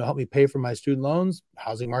to, help me pay for my student loans.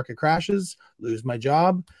 Housing market crashes, lose my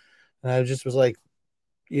job. And I just was like,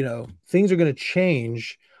 things are going to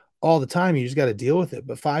change all the time. You just got to deal with it.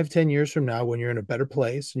 But 5, 10 years from now, when you're in a better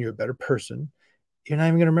place and you're a better person, you're not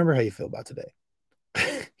even going to remember how you feel about today.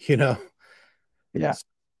 you know? Yeah.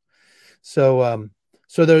 So,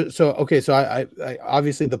 okay. So I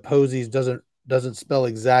obviously the posies doesn't spell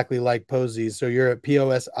exactly like posies. So you're at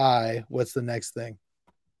POSI. What's the next thing?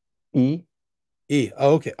 E. E.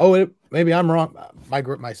 Oh, okay. Oh, maybe I'm wrong.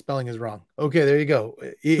 My spelling is wrong. Okay, there you go.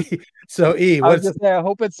 E. So E. I was What's gonna say, I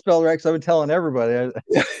hope it's spelled right because I've been telling everybody.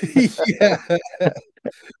 yeah.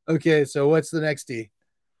 Okay, so what's the next E?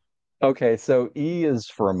 Okay, so E is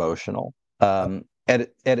for emotional. At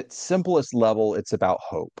its simplest level, it's about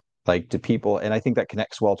hope. Like, do people, and I think that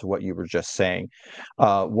connects well to what you were just saying.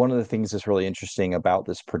 One of the things that's really interesting about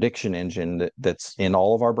this prediction engine that's in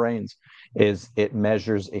all of our brains is it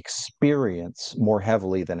measures experience more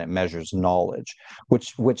heavily than it measures knowledge,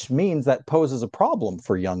 which means that poses a problem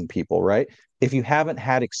for young people, right? If you haven't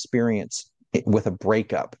had experience with a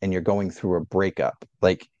breakup and you're going through a breakup,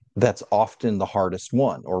 like that's often the hardest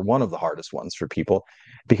one or one of the hardest ones for people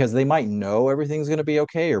because they might know everything's going to be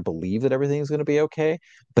okay or believe that everything's going to be okay,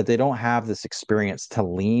 but they don't have this experience to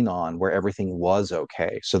lean on where everything was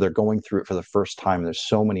okay. So they're going through it for the first time. There's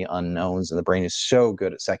so many unknowns, and the brain is so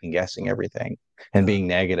good at second guessing everything and Uh, being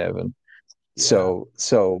negative. And yeah.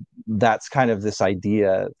 so that's kind of this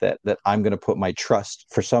idea that I'm going to put my trust.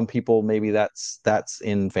 For some people, maybe that's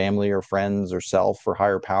in family or friends or self or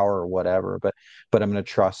higher power or whatever. But I'm going to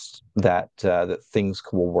trust that things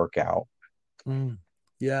will work out. Mm,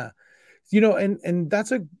 yeah. And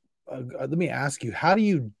that's let me ask you, how do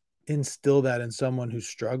you instill that in someone who's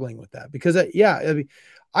struggling with that? Because yeah, I mean,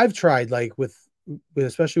 I've tried like with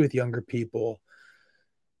especially with younger people,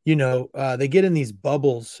 they get in these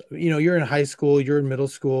bubbles. You're in high school, you're in middle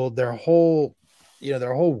school, their whole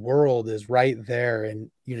world is right there.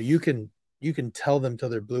 And you can tell them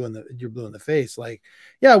till you're blue in the face. Like,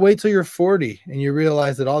 yeah, wait till you're 40 and you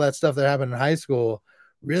realize that all that stuff that happened in high school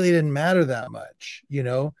really didn't matter that much.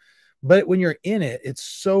 But when you're in it, it's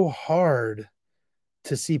so hard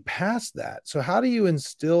to see past that. So how do you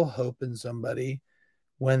instill hope in somebody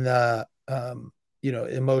when the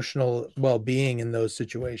emotional well-being in those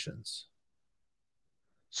situations?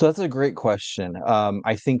 So that's a great question.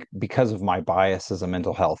 I think because of my bias as a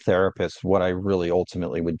mental health therapist, what I really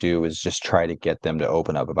ultimately would do is just try to get them to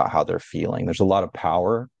open up about how they're feeling. There's a lot of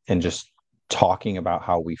power in just talking about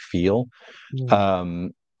how we feel. Mm,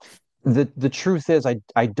 Um, the truth is,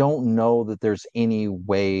 I don't know that there's any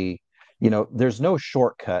way, there's no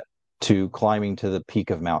shortcut to climbing to the peak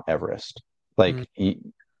of Mount Everest. mm, Like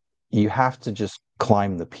you have to just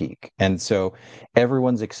climb the peak. And so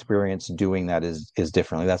everyone's experience doing that is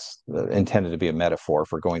differently. That's intended to be a metaphor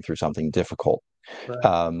for going through something difficult. right.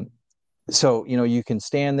 Um, so you can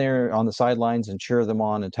stand there on the sidelines and cheer them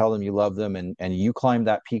on and tell them you love them, and you climb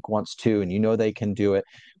that peak once too, and they can do it,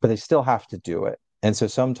 but they still have to do it. And so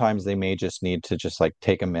sometimes they may just need to just like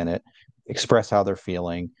take a minute, express how they're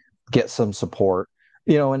feeling, get some support,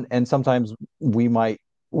 and sometimes we might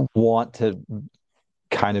want to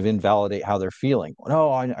kind of invalidate how they're feeling.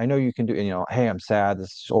 No, I know you can do, hey, I'm sad,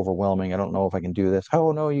 this is overwhelming, I don't know if I can do this.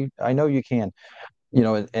 Oh no, I know you can.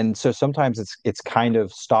 And so sometimes it's kind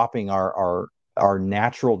of stopping our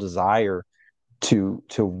natural desire to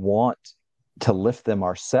want to lift them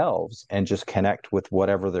ourselves and just connect with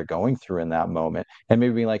whatever they're going through in that moment, and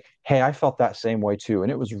maybe being like, hey, I felt that same way too,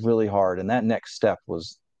 and it was really hard, and that next step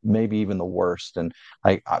was maybe even the worst, and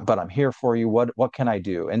but I'm here for you. What can I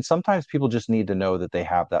do? And sometimes people just need to know that they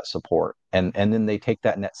have that support, and then they take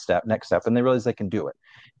that next step and they realize they can do it,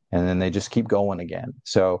 and then they just keep going again.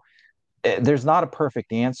 So there's not a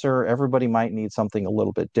perfect answer. Everybody might need something a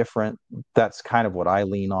little bit different. That's kind of what I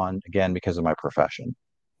lean on, again, because of my profession.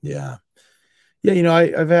 Yeah. Yeah,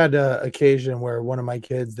 I've had occasion where one of my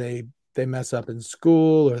kids they mess up in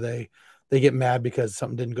school, or they get mad because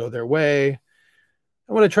something didn't go their way.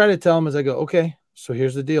 And what I try to tell them is I go, okay, so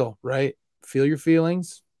here's the deal, right? Feel your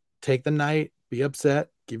feelings, take the night, be upset,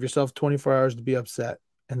 give yourself 24 hours to be upset.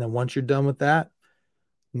 And then once you're done with that,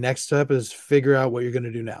 next step is figure out what you're going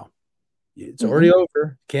to do now. It's Mm-hmm. already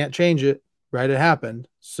over, can't change it, right? It happened.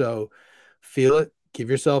 So feel it, give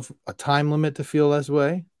yourself a time limit to feel this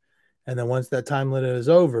way. And then once that time limit is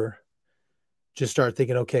over, just start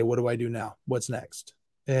thinking, okay, what do I do now? What's next?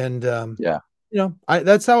 And Yeah.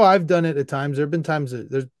 that's how I've done it at times. There have been times that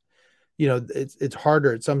there's, it's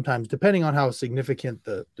harder sometimes, depending on how significant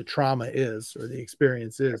the trauma is or the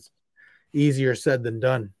experience is. Easier said than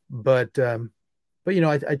done. But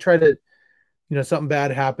I try to, something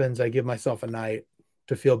bad happens, I give myself a night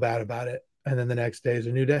to feel bad about it, and then the next day is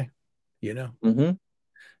a new day. You know, Hmm.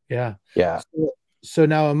 yeah. Yeah. So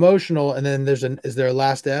now emotional, and then is there a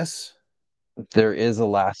last S? There is a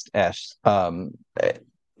last S. Like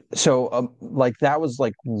that was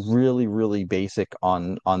like really, really basic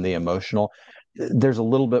on the emotional. There's a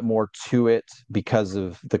little bit more to it because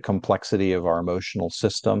of the complexity of our emotional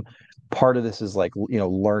system. Part of this is like,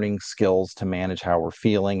 learning skills to manage how we're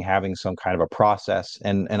feeling, having some kind of a process.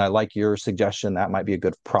 And I like your suggestion that might be a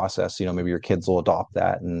good process. Maybe your kids will adopt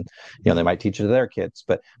that, and they might teach it to their kids.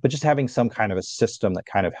 But just having some kind of a system that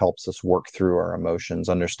kind of helps us work through our emotions,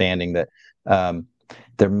 understanding that um,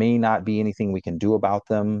 there may not be anything we can do about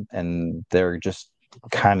them, and they're just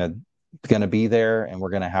kind of going to be there, and we're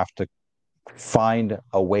going to have to find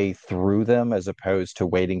a way through them as opposed to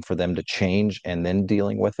waiting for them to change and then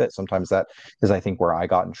dealing with it. Sometimes that is, I think, where I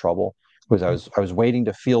got in trouble, was I was waiting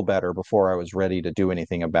to feel better before I was ready to do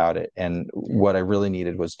anything about it. And what I really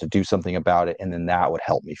needed was to do something about it, and then that would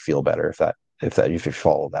help me feel better, if you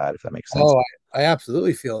follow that, if that makes sense. Oh, I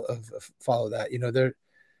absolutely follow that. You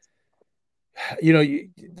know,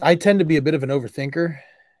 I tend to be a bit of an overthinker.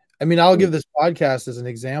 I mean, I'll give this podcast as an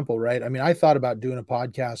example, right? I mean, I thought about doing a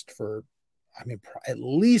podcast for, at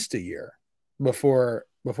least a year before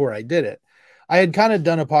I did it. I had kind of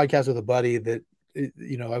done a podcast with a buddy that,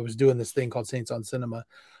 I was doing this thing called Saints on Cinema,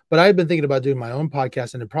 but I had been thinking about doing my own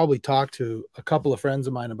podcast and had probably talked to a couple of friends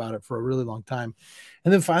of mine about it for a really long time.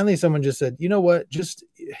 And then finally someone just said, you know what, just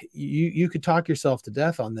you could talk yourself to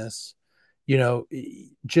death on this,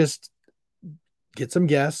 just get some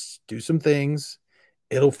guests, do some things,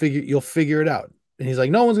 you'll figure it out. And he's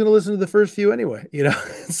like, no one's going to listen to the first few anyway,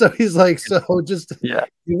 So he's like, so just Yeah.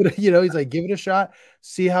 give it, he's like, give it a shot,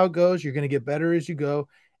 see how it goes. You're going to get better as you go,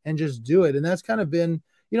 and just do it. And that's kind of been,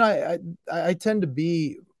 I tend to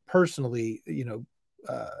be personally,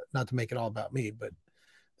 not to make it all about me, but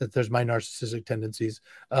that there's my narcissistic tendencies,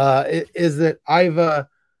 is that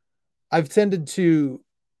I've tended to,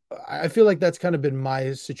 I feel like that's kind of been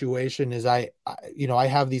my situation, is I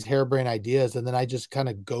have these harebrained ideas, and then I just kind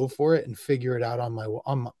of go for it and figure it out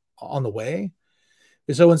on the way.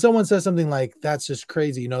 So when someone says something like, that's just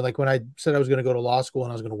crazy, like when I said I was going to go to law school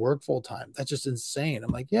and I was going to work full time, that's just insane.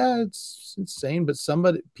 I'm like, yeah, it's insane, but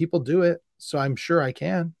people do it. So I'm sure I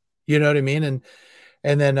can, you know what I mean?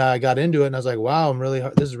 And then I got into it and I was like, wow,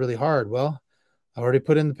 this is really hard. Well, I already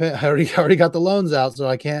put in the pay. I already got the loans out, so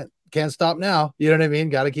I can't stop now. You know what I mean?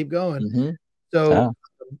 Got to keep going. Hmm. So,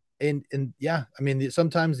 Yeah. and yeah, I mean,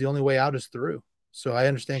 sometimes the only way out is through. So I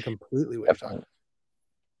understand completely what you're talking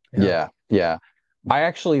Definitely. about. Yeah. Yeah. Yeah. I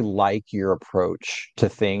actually like your approach to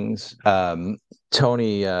things. Tony,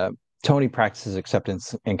 Tony practices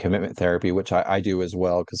acceptance and commitment therapy, which I do as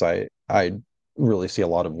well, because I really see a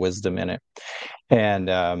lot of wisdom in it.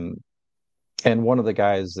 And and one of the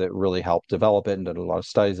guys that really helped develop it and did a lot of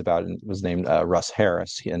studies about it was named Russ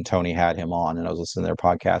Harris. And Tony had him on, and I was listening to their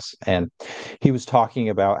podcast, and he was talking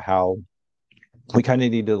about how we kind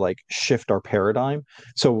of need to like shift our paradigm.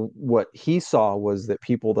 So what he saw was that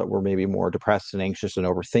people that were maybe more depressed and anxious and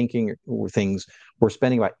overthinking things were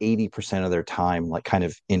spending about 80% of their time like kind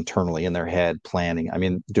of internally in their head planning. I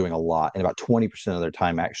mean, doing a lot, and about 20% of their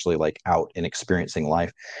time actually like out and experiencing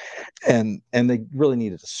life. And they really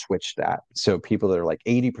needed to switch that. So people that are like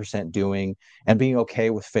 80% doing and being okay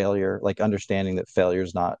with failure, like understanding that failure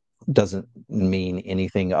is not doesn't mean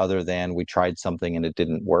anything other than we tried something and it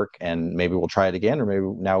didn't work, and maybe we'll try it again, or maybe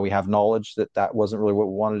now we have knowledge that that wasn't really what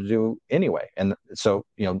we wanted to do anyway. And so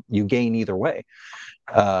you gain either way.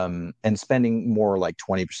 And spending more like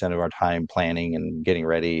 20% of our time planning and getting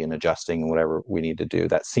ready and adjusting and whatever we need to do,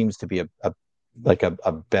 that seems to be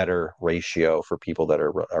a better ratio for people that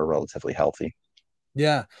are relatively healthy.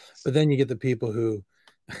 Yeah. But then you get the people who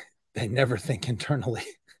they never think internally.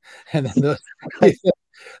 And then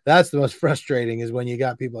that's the most frustrating, is when you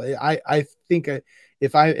got people. I think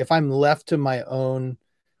if I'm left to my own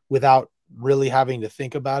without really having to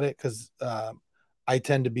think about it, because I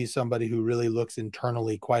tend to be somebody who really looks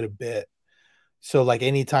internally quite a bit. So like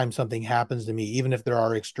anytime something happens to me, even if there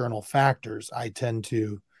are external factors, I tend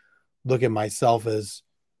to look at myself as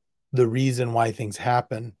the reason why things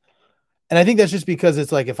happen. And I think that's just because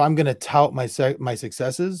it's like, if I'm going to tout my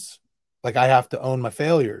successes, like I have to own my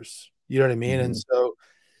failures. You know what I mean? And Mm-hmm.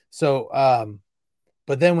 so,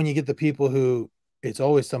 but then when you get the people who it's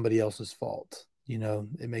always somebody else's fault.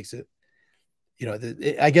 It makes it,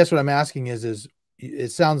 I guess what I'm asking is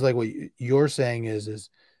it sounds like what you're saying is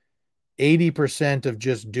 80% of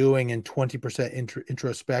just doing and 20%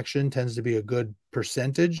 introspection tends to be a good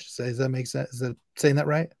percentage. So does that make sense? Is that saying that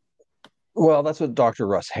right? Well, that's what Dr.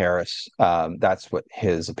 Russ Harris, that's what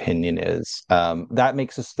his opinion is. That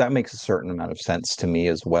makes a certain amount of sense to me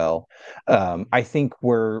as well. I think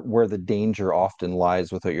where the danger often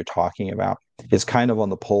lies with what you're talking about is kind of on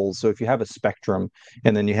the poles. So if you have a spectrum,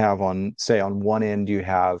 and then you have on one end you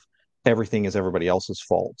have everything is everybody else's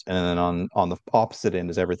fault, and then on the opposite end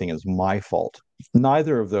is everything is my fault.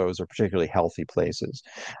 Neither of those are particularly healthy places.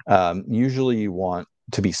 Usually, you want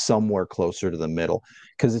to be somewhere closer to the middle,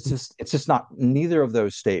 because it's just not, neither of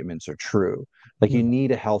those statements are true. Like, you Mhm.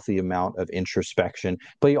 need a healthy amount of introspection,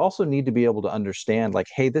 but you also need to be able to understand, like,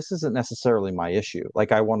 hey, this isn't necessarily my issue.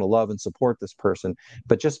 Like, I want to love and support this person,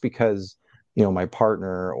 but just because my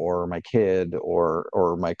partner or my kid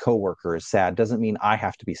or my coworker is sad doesn't mean I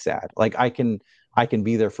have to be sad. Like, I can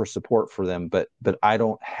be there for support for them, but I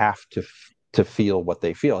don't have to feel what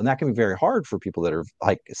they feel. And that can be very hard for people that are,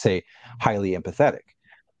 like, say, highly empathetic,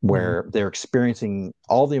 Mhm. where they're experiencing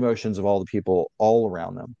all the emotions of all the people all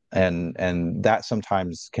around them, and that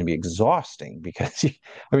sometimes can be exhausting, because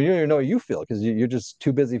I mean, you don't even know what you feel, because you're just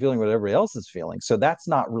too busy feeling what everybody else is feeling. So that's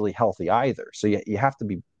not really healthy either. So you have to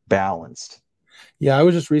be balanced. Yeah, I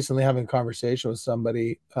was just recently having a conversation with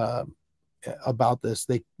somebody about this.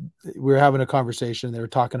 We were having a conversation. They were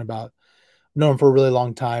talking about known for a really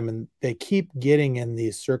long time, and they keep getting in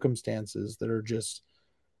these circumstances that are just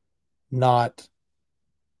not,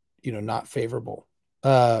 not favorable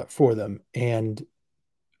for them. And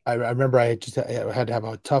I remember I had to have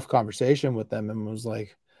a tough conversation with them and was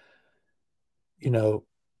like, you know,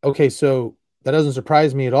 okay, so that doesn't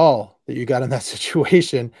surprise me at all that you got in that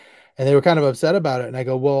situation. And they were kind of upset about it. And I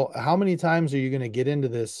go, well, how many times are you going to get into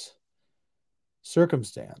this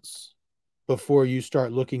circumstance before you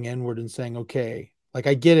start looking inward and saying, okay, like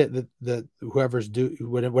I get it that whoever's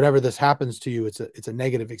whatever this happens to you, it's a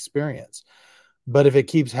negative experience. But if it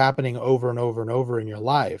keeps happening over and over and over in your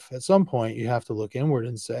life, at some point you have to look inward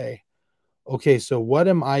and say, okay, so what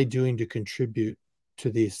am I doing to contribute to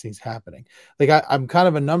these things happening? Like I'm kind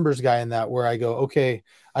of a numbers guy in that, where I go, okay,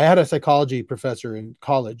 I had a psychology professor in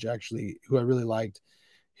college actually who I really liked,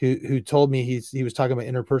 who told me he was talking about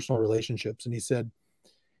interpersonal relationships, and he said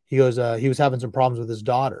he goes he was having some problems with his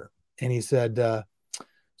daughter, and he said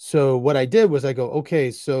so what I did was I go, okay,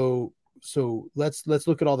 so let's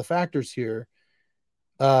look at all the factors here.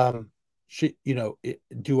 She,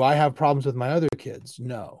 do I have problems with my other kids?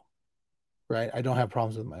 No, right? I don't have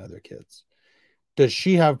problems with my other kids. Does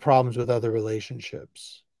she have problems with other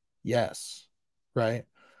relationships? Yes, right?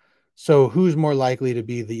 So who's more likely to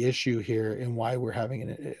be the issue here and why we're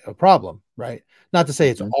having a problem, right? Not to say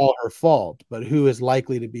it's Mhm. all her fault, but who is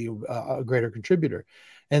likely to be a greater contributor?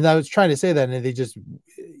 And I was trying to say that, and they just,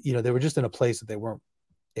 they were just in a place that they weren't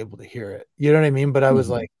able to hear it. You know what I mean? But I was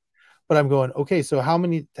Mhm. like, but I'm going, okay, so how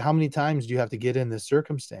many times do you have to get in this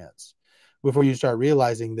circumstance before you start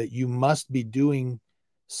realizing that you must be doing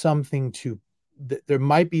something there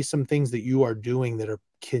might be some things that you are doing that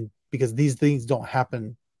because these things don't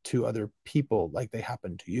happen to other people like they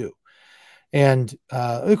happen to you. And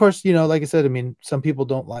of course, like I said, I mean, some people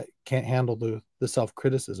can't handle the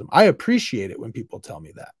self-criticism. I appreciate it when people tell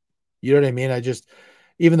me that. You know what I mean?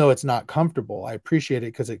 Even though it's not comfortable, I appreciate it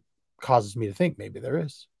because it causes me to think maybe there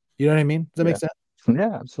is. You know what I mean? Does that make Yeah. sense?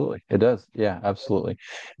 Yeah, absolutely. It does. Yeah, absolutely.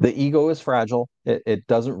 The ego is fragile. It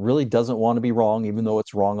doesn't want to be wrong, even though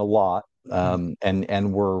it's wrong a lot. Mhm.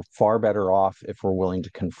 And we're far better off if we're willing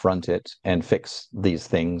to confront it and fix these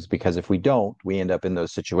things, because if we don't, we end up in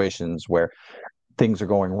those situations where things are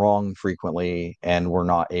going wrong frequently, and we're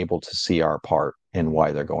not able to see our part in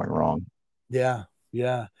why they're going wrong. Yeah,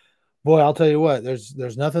 yeah. Boy, I'll tell you what,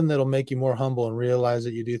 there's nothing that'll make you more humble and realize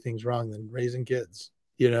that you do things wrong than raising kids.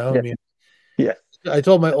 I Yeah. mean, Yeah. I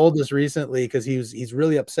told my oldest recently because he's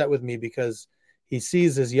really upset with me because he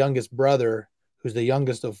sees his youngest brother, who's the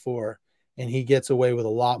youngest of four, and he gets away with a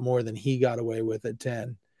lot more than he got away with at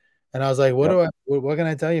 10. And I was like, Yep. what can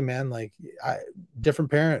I tell you, man? Like,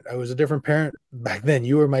 different parent. I was a different parent back then.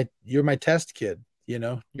 You're my test kid.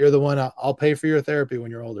 You're the one. I'll pay for your therapy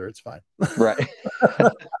when you're older. It's fine. Right.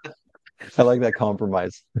 I like that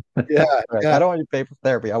compromise. Yeah, Right. I yeah. don't want you to pay for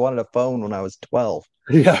therapy. I wanted a phone when I was 12.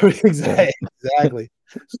 Yeah, Yeah. exactly. Exactly.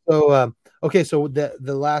 So, okay. So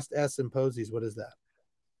the last S in Posies, what is that?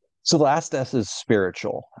 So the last S is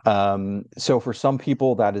spiritual. So for some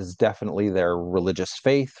people, that is definitely their religious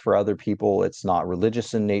faith. For other people, it's not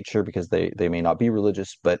religious in nature because they may not be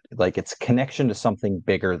religious, but like it's connection to something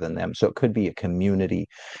bigger than them. So it could be a community.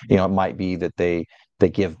 It might be that they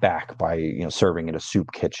give back by serving at a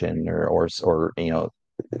soup kitchen or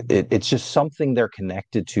it's just something they're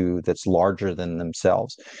connected to that's larger than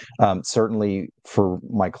themselves. Certainly for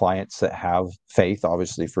my clients that have faith,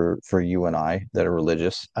 obviously for you and I that are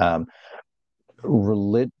religious,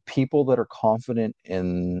 people that are confident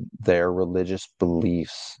in their religious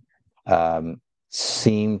beliefs um,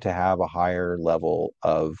 seem to have a higher level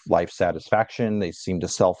of life satisfaction. They seem to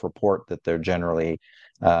self-report that they're generally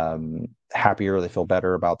happier. They feel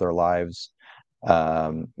better about their lives.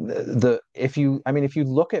 If you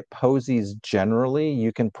look at posies generally,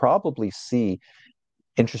 you can probably see,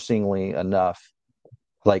 interestingly enough,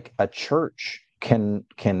 like a church can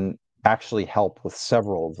actually help with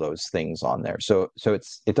several of those things on there. So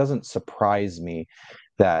it doesn't surprise me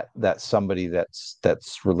that somebody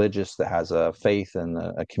that's religious, that has a faith and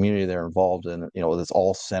a community they're involved in, that's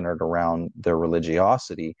all centered around their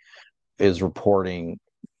religiosity, is reporting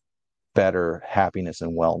better happiness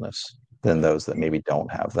and wellness than those that maybe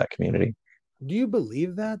don't have that community. Do you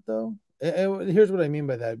believe that though? And here's what I mean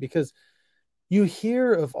by that, because you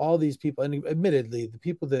hear of all these people, and admittedly, the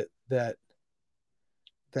people that that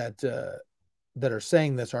are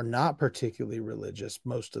saying this are not particularly religious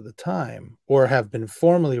most of the time, or have been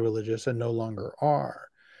formerly religious and no longer are.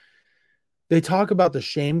 They talk about the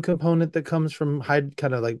shame component that comes from high,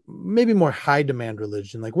 kind of like maybe more high demand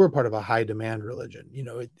religion. Like we're part of a high demand religion.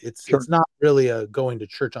 Sure. It's not really a going to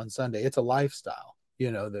church on Sunday. It's a lifestyle.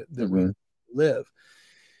 That we Hmm. live,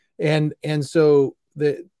 and so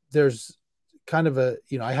there's kind of a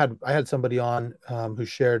I had somebody on who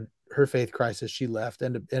shared her faith crisis. She left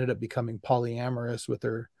and ended up becoming polyamorous with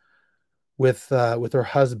her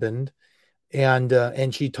husband,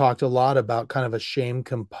 and she talked a lot about kind of a shame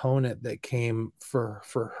component that came for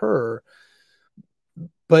her.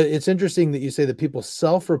 But it's interesting that you say that people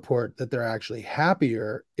self-report that they're actually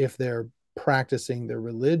happier if they're practicing their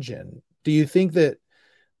religion. Do you think that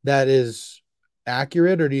that is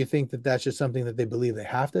accurate, or do you think that that's just something that they believe they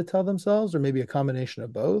have to tell themselves, or maybe a combination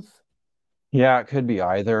of both? Yeah, it could be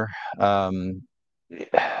either. Um,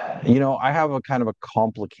 I have a kind of a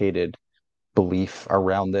complicated belief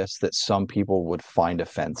around this that some people would find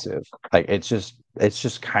offensive. Like it's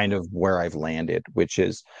just kind of where I've landed, which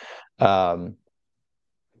is um,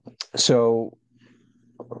 so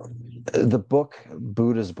the book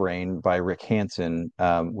Buddha's Brain by Rick Hansen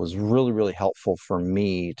was really, really helpful for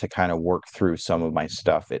me to kind of work through some of my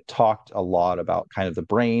stuff. It talked a lot about kind of the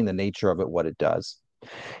brain, the nature of it, what it does.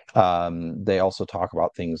 They also talk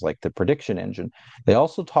about things like the prediction engine. They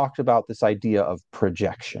also talked about this idea of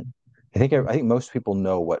projection. I think most people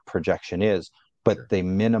know what projection is, but Sure. they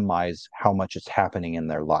minimize how much it's happening in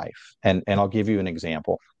their life. And I'll give you an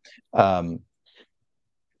example. Um,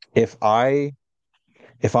 if I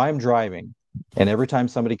if I'm driving and every time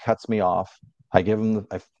somebody cuts me off, I give them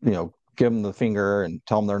give them the finger and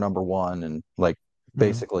tell them they're number one and like Mhm.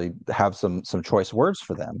 basically have some choice words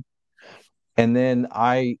for them. And then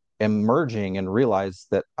I am merging and realize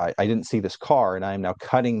that I didn't see this car and I am now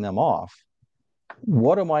cutting them off.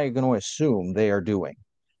 What am I going to assume they are doing?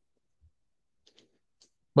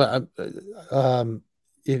 Well,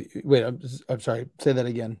 wait, I'm sorry. Say that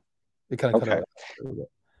again. It kind of cut Okay. out. A little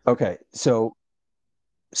bit. Okay. So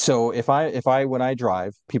if I when I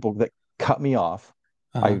drive, people that cut me off,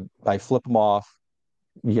 Uh-huh. I flip them off,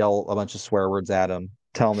 yell a bunch of swear words at them,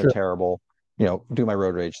 tell them they're Sure. terrible, do my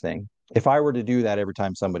road rage thing. If I were to do that every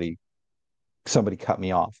time somebody cut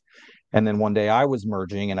me off, and then one day I was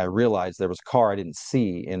merging and I realized there was a car I didn't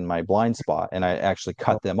see in my blind spot and I actually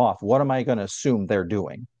cut them off, what am I going to assume they're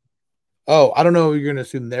doing? Oh, I don't know what you're going to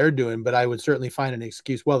assume they're doing, but I would certainly find an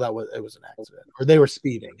excuse. Well, it was an accident, or they were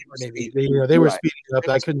speeding. Maybe they were Right. speeding up.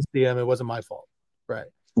 I couldn't see them. It wasn't my fault. Right.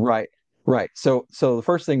 Right. Right. So the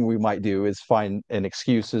first thing we might do is find an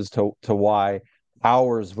excuse as to why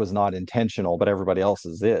ours was not intentional, but everybody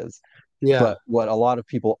else's is. Yeah. But what a lot of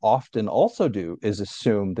people often also do is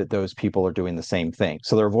assume that those people are doing the same thing.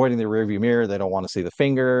 So they're avoiding the rearview mirror. They don't want to see the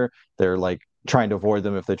finger. They're like trying to avoid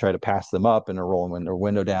them if they try to pass them up and are rolling their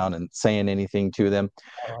window down and saying anything to them.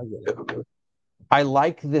 Oh, I get it. I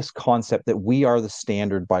like this concept that we are the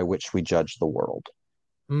standard by which we judge the world.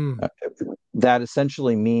 Mm. That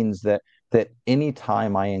essentially means that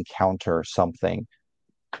anytime I encounter something,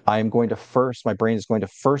 my brain is going to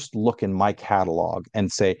first look in my catalog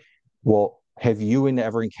and say, well, have you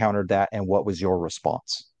ever encountered that? And what was your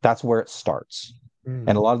response? That's where it starts.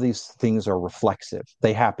 And a lot of these things are reflexive.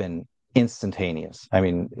 They happen instantaneous. I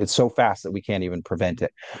mean, it's so fast that we can't even prevent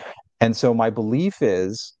it. And so my belief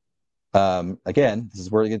is, again, this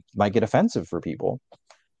is where it might get offensive for people,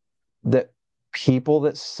 that people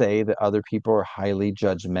that say that other people are highly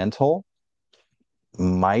judgmental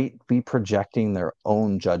might be projecting their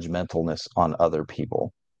own judgmentalness on other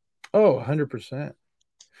people. Oh, 100%.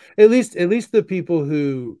 At least the people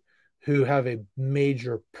who have a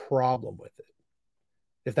major problem with it,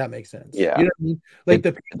 if that makes sense. Yeah, You know what I mean? Like it, the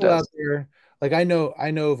it people out does. there, like I know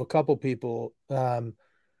of a couple people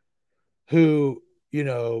who,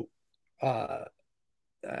 uh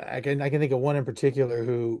I can think of one in particular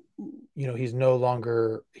who, he's no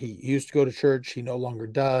longer he used to go to church, he no longer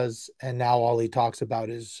does, and now all he talks about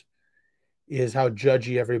is how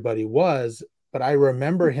judgy everybody was. But I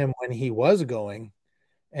remember him when he was going,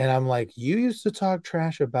 and I'm like, you used to talk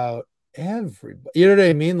trash about everybody. You know what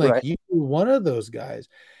I mean? Like Right. you were one of those guys.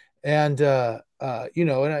 And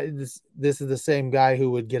this is the same guy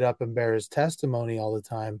who would get up and bear his testimony all the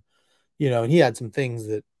time, and he had some things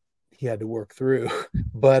that he had to work through,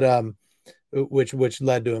 but which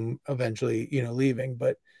led to him eventually, leaving.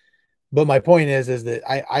 But my point is that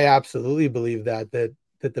I absolutely believe that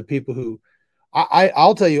the people who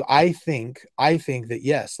I'll tell you, I think that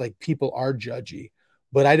yes, like people are judgy,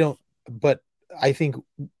 but I don't but I think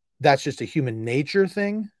that's just a human nature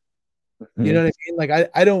thing. You know Mhm. what I mean? Like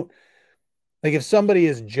I don't like if somebody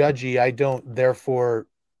is judgy, I don't therefore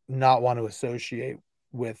not want to associate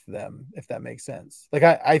with them, if that makes sense. Like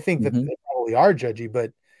I think that Mhm. they probably are judgy,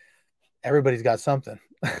 but everybody's got something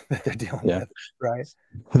that they're dealing Yeah, with, right?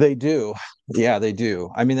 they do. Yeah, they do.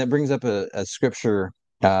 I mean, that brings up a scripture.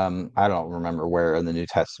 I don't remember where in the New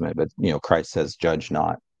Testament, but Christ says, "Judge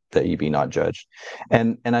not, that ye be not judged."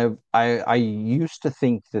 And I used to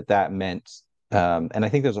think that that meant, and I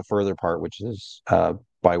think there's a further part which is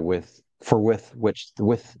by with which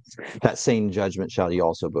with that same judgment shall ye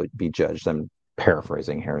also be judged. I'm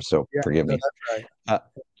paraphrasing here, so Yeah, forgive no, me. that's right.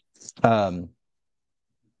 Uh, um,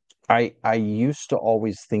 I used to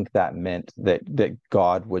always think that meant that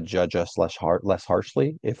God would judge us less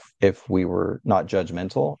harshly if we were not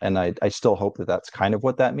judgmental, and I still hope that that's kind of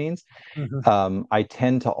what that means. Mhm. I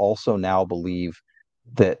tend to also now believe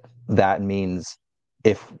that that means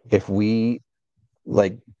if we,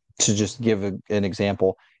 like, to just give an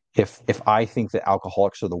example, if I think that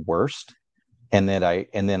alcoholics are the worst, and then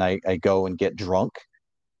I go and get drunk,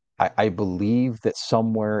 I believe that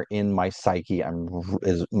somewhere in my psyche,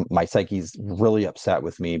 my psyche's really upset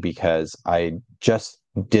with me because I just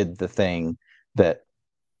did the thing that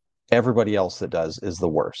everybody else that does is the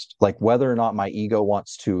worst. Like, whether or not my ego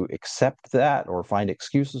wants to accept that or find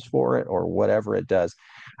excuses for it or whatever it does,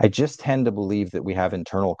 I just tend to believe that we have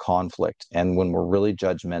internal conflict, and when we're really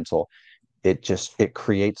judgmental, it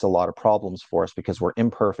creates a lot of problems for us because we're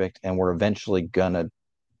imperfect and we're eventually gonna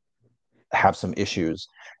have some issues.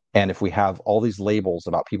 And if we have all these labels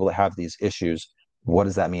about people that have these issues, what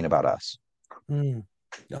does that mean about us? Mm.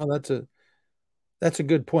 No, that's a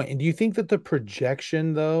good point. And do you think that the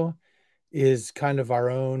projection though is kind of our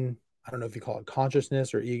own, I don't know if you call it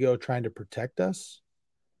consciousness or ego trying to protect us?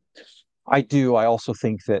 I do. I also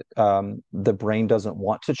think that the brain doesn't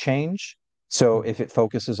want to change. So Mm. if it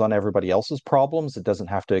focuses on everybody else's problems, it doesn't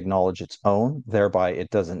have to acknowledge its own. Thereby, it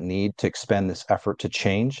doesn't need to expend this effort to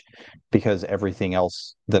change because everything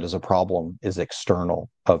else that is a problem is external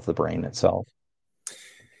of the brain itself.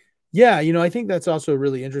 Yeah, I think that's also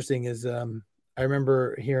really interesting is I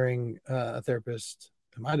remember hearing a therapist,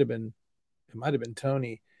 it might have been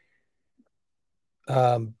Tony,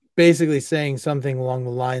 basically saying something along the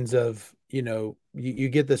lines of, you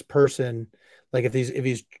get this person, like if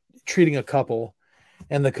he's treating a couple,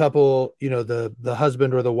 and the couple, the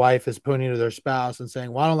husband or the wife is pointing to their spouse and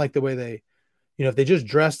saying, well, I don't like the way they, if they just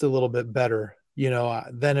dressed a little bit better,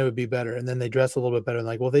 then it would be better. And then they dress a little bit better, and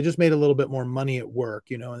like, well, they just made a little bit more money at work,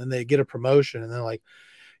 and then they get a promotion, and they're like,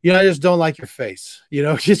 I just don't like your face.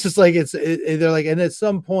 It's just like they're like, and at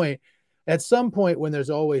some point when there's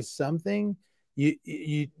always something,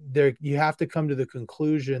 you have to come to the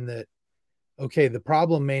conclusion that, okay, the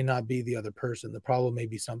problem may not be the other person. The problem may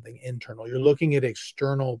be something internal. You're looking at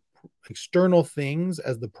external things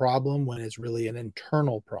as the problem when it's really an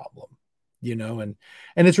internal problem, and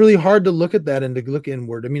it's really hard to look at that and to look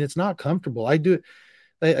inward. I mean, it's not comfortable. I do it.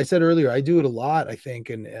 I said earlier, I do it a lot, I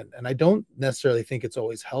think, and I don't necessarily think it's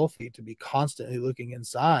always healthy to be constantly looking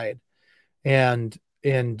inside and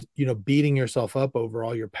beating yourself up over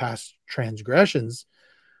all your past transgressions.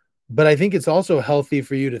 But I think it's also healthy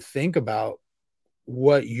for you to think about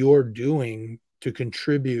what you're doing to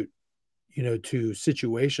contribute, to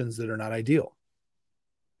situations that are not ideal.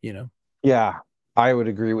 you know? Yeah, I would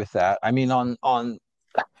agree with that. I mean, on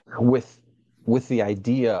with with the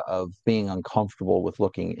idea of being uncomfortable with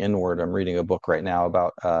looking inward, I'm reading a book right now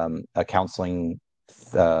about a counseling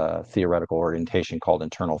theoretical orientation called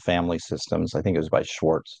internal family systems. I think it was by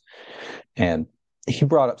Schwartz, and he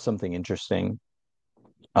brought up something interesting.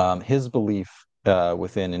 His belief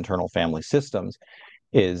within internal family systems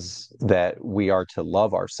is that we are to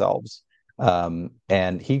love ourselves,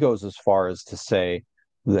 and he goes as far as to say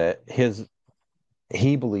that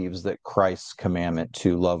he believes that Christ's commandment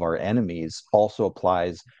to love our enemies also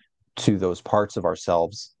applies to those parts of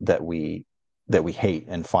ourselves that we hate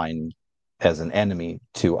and find as an enemy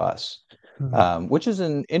to us, Mhm. which is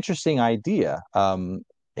an interesting idea.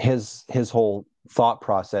 His whole thought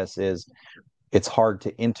process is it's hard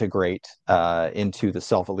to integrate into the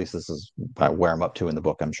self. At least this is where I'm up to in the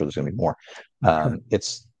book. I'm sure there's going to be more.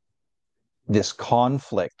 It's this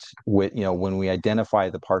conflict with, when we identify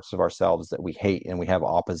the parts of ourselves that we hate and we have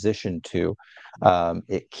opposition to,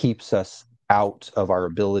 it keeps us out of our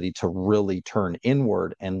ability to really turn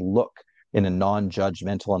inward and look in a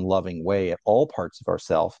non-judgmental and loving way at all parts of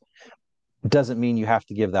ourselves. It doesn't mean you have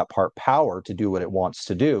to give that part power to do what it wants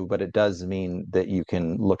to do, but it does mean that you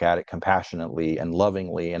can look at it compassionately and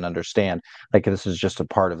lovingly and understand, like, this is just a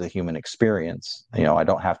part of the human experience. I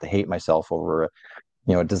don't have to hate myself over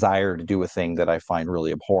a desire to do a thing that I find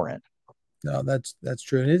really abhorrent. No, that's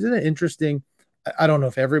true. And isn't it interesting? I don't know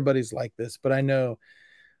if everybody's like this, but I know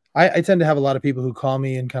I tend to have a lot of people who call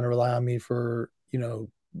me and kind of rely on me for,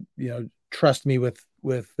 trust me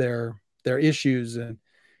with their issues. And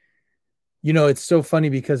it's so funny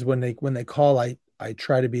because when they call, I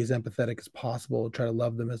try to be as empathetic as possible, try to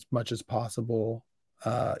love them as much as possible.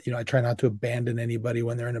 I try not to abandon anybody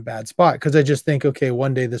when they're in a bad spot, because I just think, okay,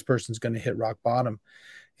 one day this person's going to hit rock bottom.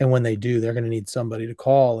 And when they do, they're going to need somebody to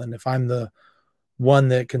call. And if I'm the one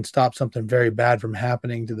that can stop something very bad from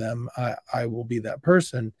happening to them, I will be that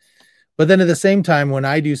person. But then at the same time, when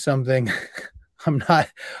I do something, I'm not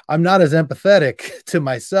I'm not as empathetic to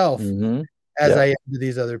myself Mm-hmm. as Yeah. I am to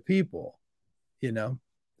these other people. You know,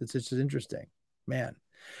 it's just interesting, man.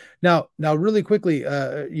 Now, really quickly,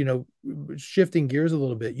 shifting gears a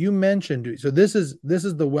little bit. You mentioned, so this is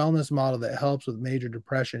the wellness model that helps with major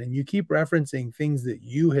depression, and you keep referencing things that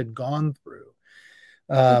you had gone through.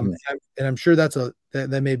 Mm-hmm. And I'm sure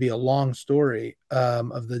that may be a long story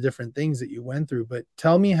of the different things that you went through. But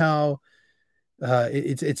tell me how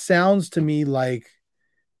it sounds to me like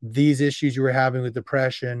these issues you were having with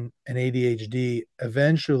depression and ADHD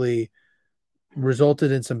eventually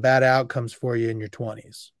resulted in some bad outcomes for you in your 20s.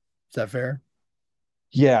 Is that fair?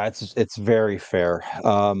 Yeah, it's very fair.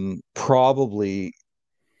 Probably,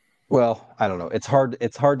 well, I don't know. It's hard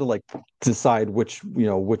to like decide which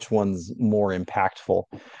one's more impactful.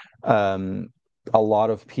 Um, a lot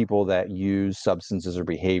of people that use substances or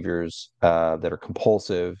behaviors that are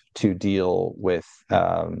compulsive to deal with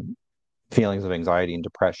feelings of anxiety and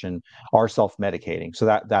depression are self-medicating. So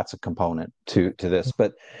that's a component to this.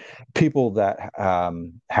 But people that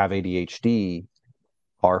have ADHD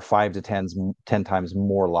are 10 times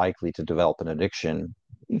more likely to develop an addiction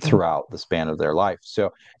throughout the span of their life.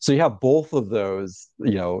 So you have both of those,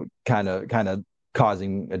 kind of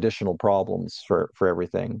causing additional problems for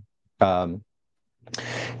everything. Um,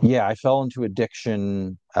 yeah, I fell into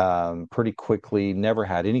addiction pretty quickly, never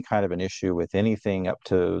had any kind of an issue with anything up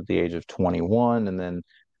to the age of 21, and then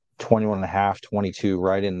 21 and a half, 22,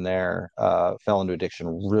 right in there, fell into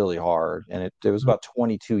addiction really hard. And it was about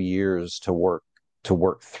 22 years to work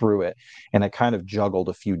through it. And I kind of juggled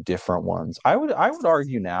a few different ones. I would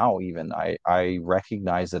argue now, even I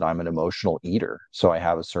recognize that I'm an emotional eater. So I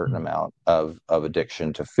have a certain amount of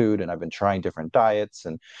addiction to food, and I've been trying different diets,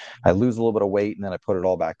 and I lose a little bit of weight and then I put it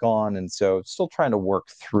all back on. And so still trying to work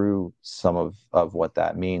through some of what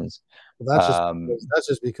that means. Well, Um, that's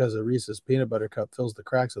just because a Reese's peanut butter cup fills the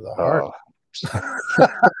cracks of the heart.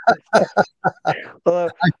 oh,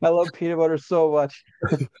 I love peanut butter so much.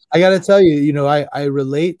 I got to tell you, I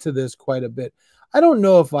relate to this quite a bit. I don't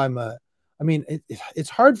know if I mean, it's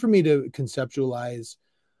hard for me to conceptualize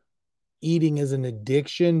eating as an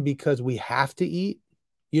addiction because we have to eat.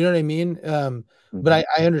 You know what I mean? But Mhm.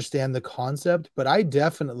 I understand the concept, but I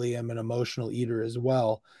definitely am an emotional eater as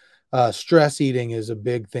well. Stress eating is a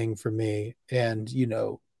big thing for me. And,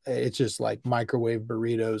 it's just like microwave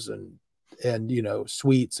burritos and,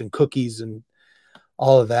 sweets and cookies and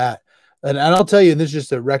all of that. And I'll tell you, and this is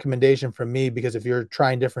just a recommendation from me, because if you're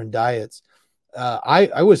trying different diets,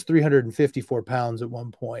 I was 354 pounds at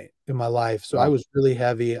one point in my life, so I Wow. was really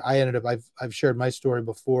heavy. I've shared my story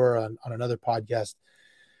before on another podcast.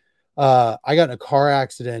 I got in a car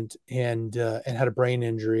accident and had a brain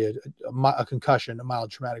injury, a concussion, a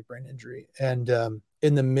mild traumatic brain injury. And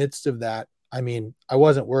in the midst of that, I mean, I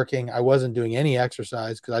wasn't working, I wasn't doing any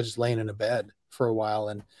exercise because I was just laying in a bed for a while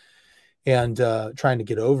and trying to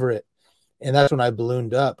get over it. And that's when I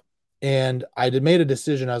ballooned up. And I did made a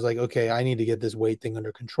decision. I was like, okay, I need to get this weight thing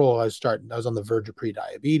under control. I was on the verge of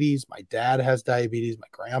pre-diabetes. My dad has diabetes. My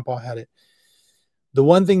grandpa had it. The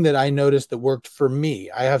one thing that I noticed that worked for me,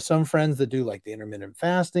 I have some friends that do like the intermittent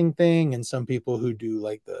fasting thing and some people who do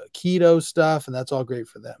like the keto stuff, and that's all great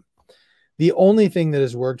for them. The only thing that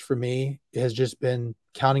has worked for me has just been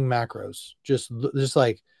counting macros, just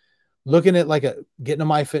like looking at like getting to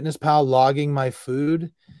my fitness pal, logging my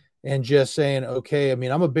food and just saying, okay, I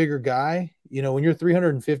mean, I'm a bigger guy. You know, when you're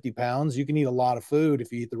 350 pounds, you can eat a lot of food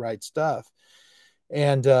if you eat the right stuff.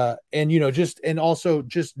 And you know, just and also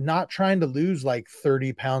just not trying to lose like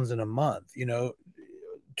 30 pounds in a month, you know,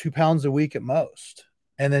 2 pounds a week at most.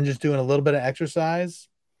 And then just doing a little bit of exercise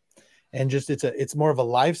and just it's more of a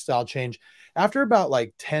lifestyle change. After about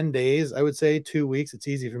like 10 days, I would say 2 weeks. It's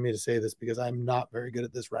easy for me to say this because I'm not very good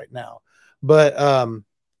at this right now. But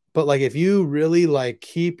like if you really like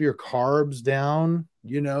keep your carbs down,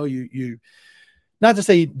 you know, you not to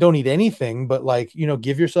say you don't eat anything, but like, you know,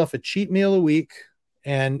 give yourself a cheat meal a week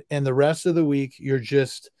and the rest of the week you're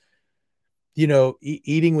just, you know,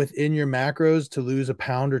 eating within your macros to lose a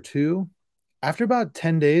pound or two. After about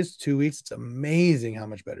 10 days, 2 weeks, it's amazing how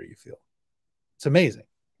much better you feel. It's amazing.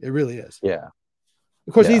 It really is. Yeah.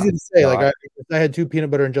 Of course, Yeah. easy to say. No, Like I had 2 peanut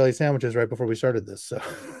butter and jelly sandwiches right before we started this. So,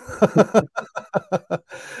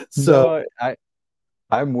 so no,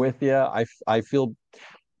 I'm with you. I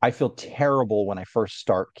feel terrible when I first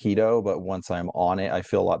start keto, but once I'm on it, I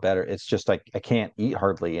feel a lot better. It's just like I can't eat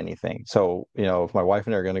hardly anything. So, you know, if my wife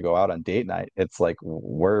and I are going to go out on date night, it's like,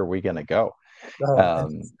 where are we going to go? oh,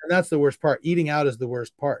 Um, and that's the worst part. Eating out is the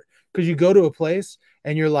worst part because you go to a place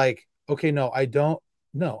and you're like, okay, no, I don't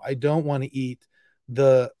want to eat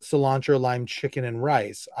the cilantro lime chicken and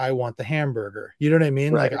rice. I want the hamburger. You know what I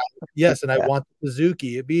mean? Like, right. yes, and I Yeah. want the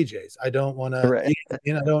Suzuki at BJ's. I don't want to, Right.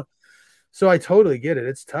 you know, I don't. So I totally get it.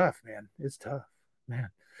 It's tough, man. It's tough, man.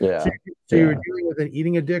 So, Yeah. so you were Yeah. dealing with an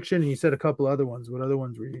eating addiction, and you said a couple other ones. What other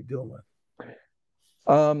ones were you dealing with?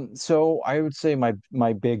 So I would say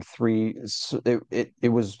my big three, it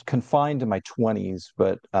was confined to my 20s,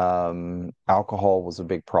 but alcohol was a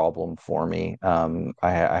big problem for me.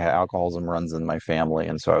 I had alcoholism runs in my family,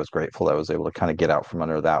 and so I was grateful that I was able to kind of get out from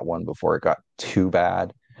under that one before it got too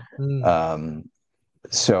bad. Mm, Um,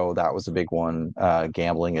 so that was a big one.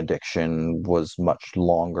 Gambling addiction was much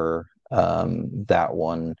longer. That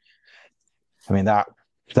one, I mean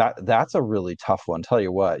that's a really tough one. Tell you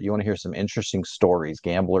what, you want to hear some interesting stories.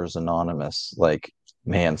 Gamblers Anonymous, like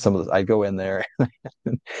man, some of the I go in there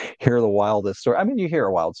and hear the wildest story. I mean, you hear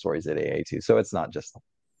wild stories at AA too, so it's not just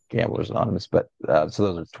Gamblers Anonymous, but so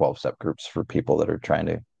those are 12-step groups for people that are trying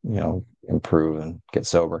to improve and get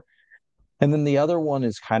sober. And then the other one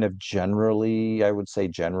is kind of generally, I would say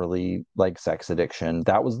generally like sex addiction.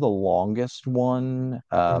 That was the longest one.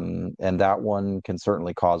 mm, And that one can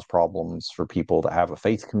certainly cause problems for people that have a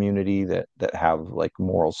faith community that have like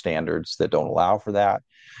moral standards that don't allow for that.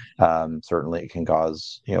 Certainly it can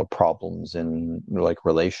cause, problems in like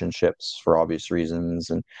relationships for obvious reasons.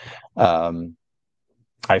 And um,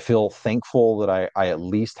 I feel thankful that I at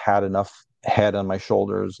least had enough head on my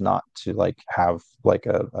shoulders not to like have like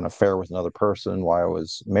an affair with another person while I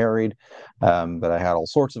was married. But I had all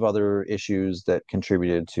sorts of other issues that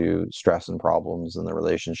contributed to stress and problems in the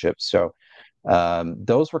relationship. So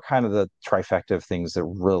those were kind of the trifecta of things that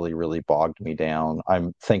really, really bogged me down.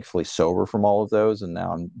 I'm thankfully sober from all of those, and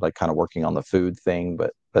now I'm like kind of working on the food thing.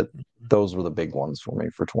 But mm. those were the big ones for me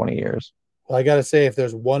for 20 years. Well, I got to say, if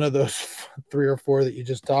there's one of those three or four that you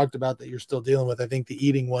just talked about that you're still dealing with, I think the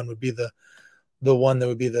eating one would be the one that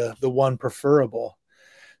would be the one preferable.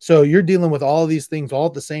 So you're dealing with all of these things all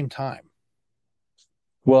at the same time.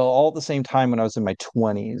 Well, all at the same time when I was in my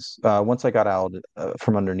 20s, once I got out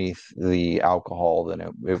from underneath the alcohol, then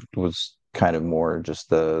it was kind of more just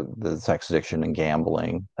the sex addiction and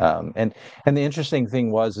gambling. And the interesting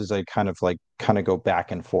thing is I kind of go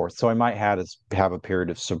back and forth. So I might have a period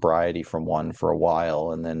of sobriety from one for a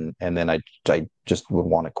while, and then I just would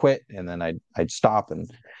want to quit, and then I'd stop, and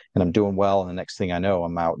I'm doing well, and the next thing I know,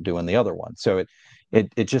 I'm out doing the other one. So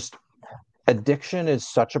it just addiction is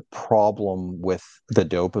such a problem with the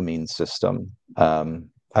dopamine system. I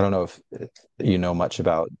don't know if you know much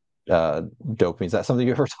about dopamine. Is that something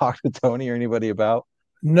you ever talked to Tony or anybody about?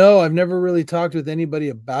 No, I've never really talked with anybody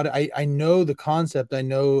about it. I know the concept. I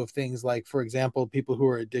know of things like, for example, people who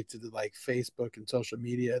are addicted to like Facebook and social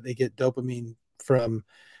media, they get dopamine from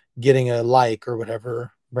getting a like or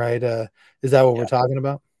whatever, right? Is that what we're talking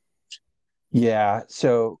about? Yeah,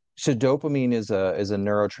 so dopamine is a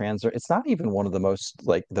neurotransmitter. It's not even one of the most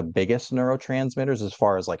like the biggest neurotransmitters as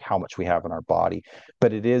far as like how much we have in our body,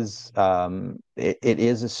 but it is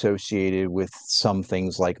associated with some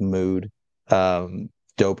things like mood.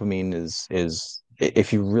 Dopamine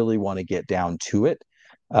if you really want to get down to it,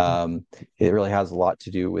 it really has a lot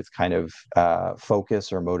to do with kind of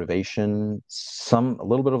focus or motivation, some a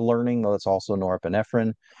little bit of learning, though it's also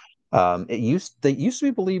norepinephrine. They used to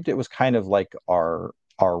be believed it was kind of like our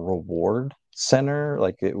reward center,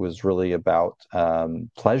 like it was really about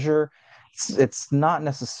pleasure. It's not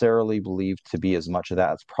necessarily believed to be as much of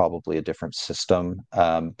that. It's probably a different system,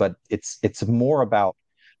 but it's more about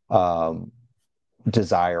um,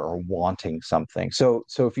 desire or wanting something. So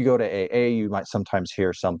if you go to AA, you might sometimes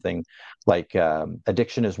hear something like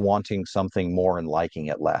addiction is wanting something more and liking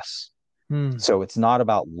it less. Hmm. So it's not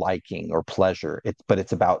about liking or pleasure, but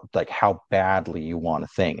it's about like how badly you want a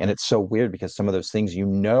thing. And it's so weird because some of those things you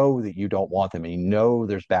know that you don't want them and you know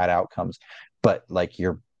there's bad outcomes, but like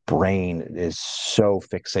your brain is so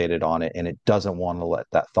fixated on it and it doesn't want to let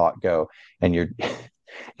that thought go. And you're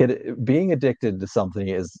being addicted to something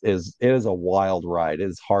it is a wild ride. It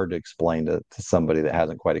is hard to explain to somebody that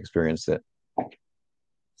hasn't quite experienced it.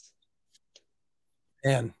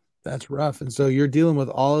 Man, that's rough. And so you're dealing with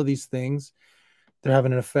all of these things. They're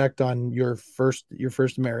having an effect on your first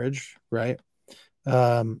marriage, right?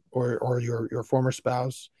 Or your former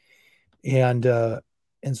spouse. And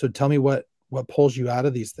so tell me what pulls you out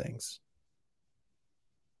of these things.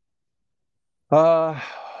 Uh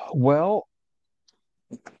well,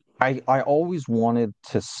 I always wanted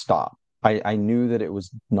to stop. I knew that it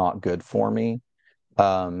was not good for me,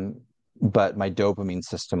 um, but my dopamine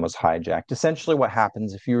system was hijacked. Essentially, what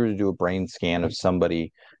happens if you were to do a brain scan of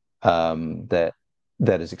somebody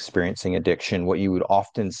that is experiencing addiction, what you would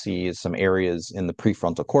often see is some areas in the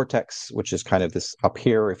prefrontal cortex, which is kind of this up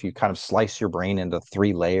here. If you kind of slice your brain into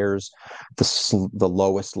three layers, the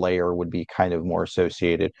lowest layer would be kind of more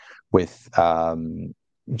associated with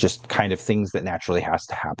just kind of things that naturally has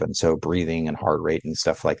to happen. So breathing and heart rate and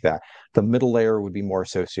stuff like that. The middle layer would be more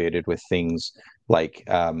associated with things like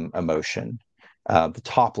emotion. The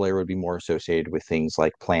top layer would be more associated with things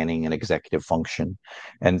like planning and executive function.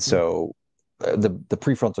 And so the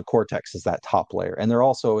prefrontal cortex is that top layer. And they're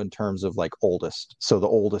also in terms of like oldest. So the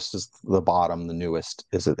oldest is the bottom, the newest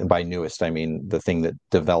is it, and by newest, I mean the thing that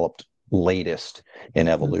developed latest in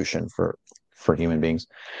evolution for human beings.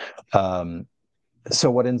 Um,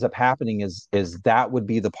 so what ends up happening is that would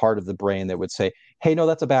be the part of the brain that would say, hey, no,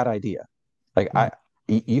 that's a bad idea. Like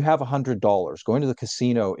you have $100. Going to the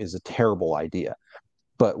casino is a terrible idea.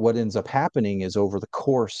 But what ends up happening is over the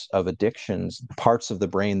course of addictions, parts of the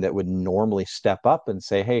brain that would normally step up and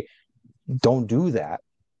say, hey, don't do that,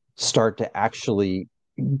 start to actually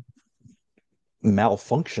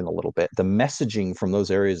malfunction a little bit. The messaging from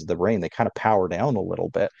those areas of the brain, they kind of power down a little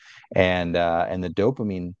bit. And the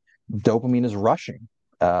dopamine is rushing.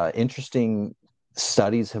 Interesting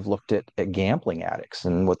studies have looked at gambling addicts,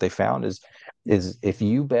 and what they found is if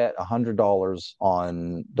you bet $100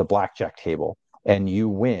 on the blackjack table and you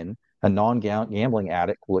win, a non-gambling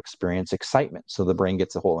addict will experience excitement. So the brain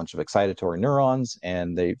gets a whole bunch of excitatory neurons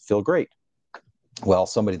and they feel great. Well,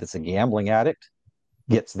 somebody that's a gambling addict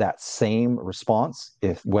gets that same response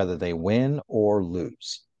if whether they win or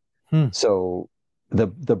lose. Hmm. So the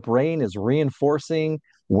brain is reinforcing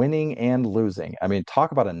winning and losing. I mean,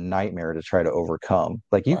 talk about a nightmare to try to overcome.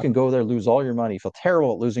 Like you Wow, can go there, lose all your money, feel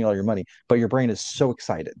terrible at losing all your money, but your brain is so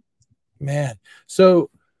excited. man. So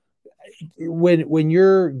when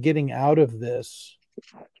you're getting out of this,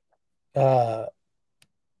 uh,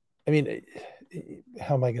 I mean,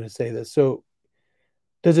 how am I going to say this? So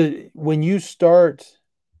does it when you start?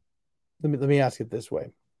 Let me ask it this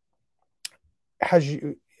way: Has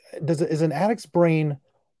you does it is an addict's brain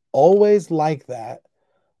always like that,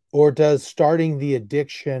 or does starting the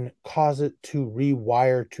addiction cause it to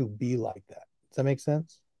rewire to be like that? Does that make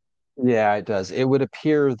sense? Yeah, it does. It would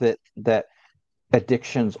appear that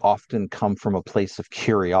addictions often come from a place of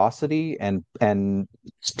curiosity and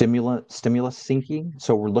stimulus seeking.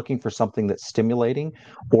 So we're looking for something that's stimulating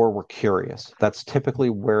or we're curious. That's typically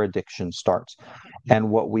where addiction starts. And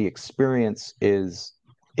what we experience is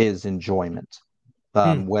enjoyment.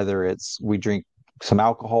 Hmm. Whether it's we drink some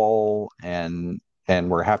alcohol and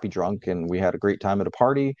we're happy drunk and we had a great time at a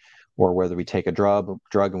party, or whether we take a drug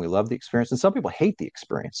and we love the experience. And some people hate the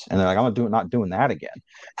experience and they're like, not doing that again.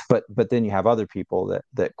 But then you have other people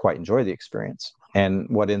that quite enjoy the experience. And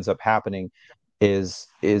what ends up happening is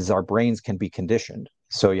our brains can be conditioned.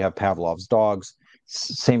 So you have Pavlov's dogs,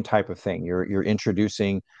 same type of thing. You're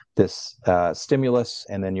introducing this stimulus,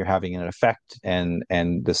 and then you're having an effect, and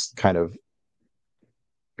this kind of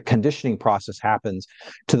conditioning process happens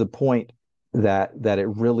to the point that it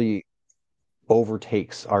really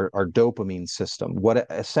overtakes our dopamine system. What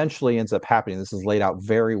essentially ends up happening, this is laid out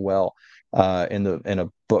very well in a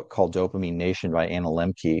book called Dopamine Nation by Anna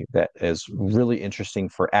Lemke, that is really interesting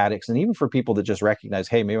for addicts and even for people that just recognize,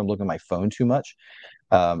 hey, maybe I'm looking at my phone too much.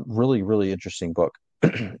 Really, really interesting book.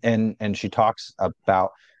 and she talks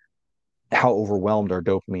about how overwhelmed our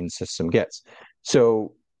dopamine system gets.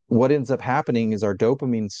 So what ends up happening is our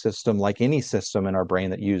dopamine system, like any system in our brain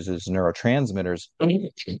that uses neurotransmitters,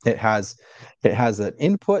 it has an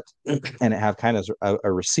input and it have kind of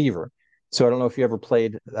a receiver. So I don't know if you ever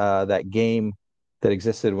played that game that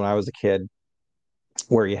existed when I was a kid,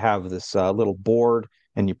 where you have this little board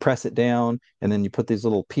and you press it down and then you put these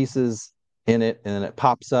little pieces in it and then it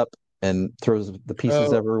pops up and throws the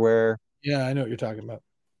pieces Oh, everywhere. yeah, I know what you're talking about.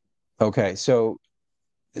 Okay, so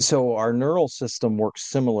our neural system works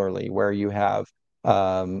similarly, where you have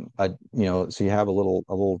so you have a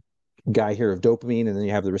little guy here of dopamine, and then you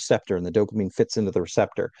have the receptor, and the dopamine fits into the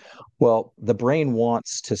receptor. Well, the brain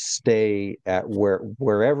wants to stay at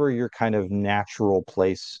wherever your kind of natural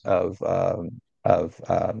place of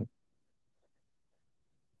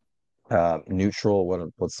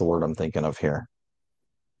neutral. What's the word I'm thinking of here?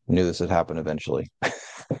 I knew this would happen eventually.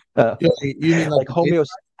 uh, You mean like like the base?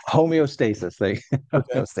 homeostasis thing.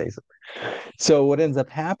 Okay. Homeostasis. So what ends up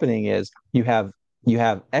happening is you have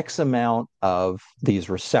X amount of these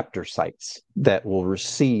receptor sites that will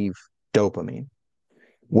receive dopamine.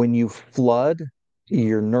 When you flood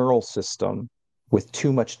your neural system with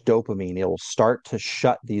too much dopamine, it will start to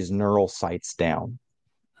shut these neural sites down.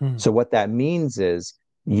 Hmm. So what that means is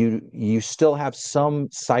you still have some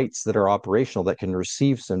sites that are operational that can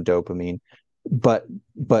receive some dopamine, but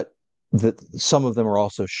some of them are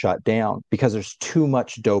also shut down because there's too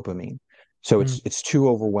much dopamine. So Hmm. it's too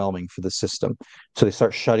overwhelming for the system. So they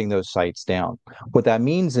start shutting those sites down. What that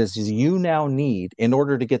means is you now need, in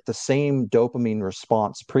order to get the same dopamine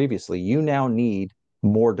response previously, you now need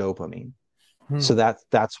more dopamine. Hmm. So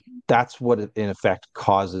that's what in effect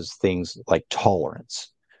causes things like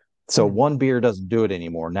tolerance. So Hmm. one beer doesn't do it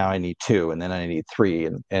anymore. Now I need two, and then I need three,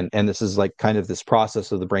 and this is like kind of this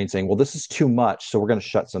process of the brain saying, well, this is too much, so we're going to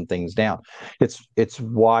shut some things down. It's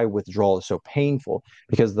why withdrawal is so painful,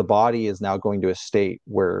 because the body is now going to a state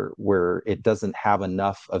where it doesn't have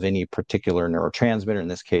enough of any particular neurotransmitter, in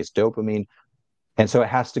this case dopamine, and so it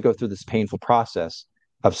has to go through this painful process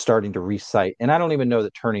of starting to recite. And I don't even know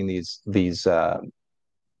that turning these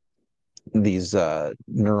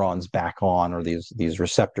neurons back on, or these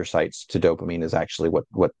receptor sites to dopamine, is actually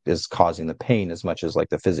what is causing the pain, as much as like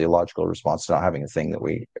the physiological response to not having a thing that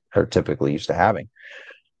we are typically used to having.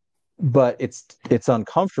 But it's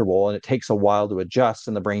uncomfortable, and it takes a while to adjust,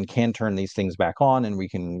 and the brain can turn these things back on, and we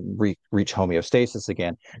can reach homeostasis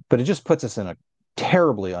again, but it just puts us in a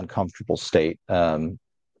terribly uncomfortable state. Addiction's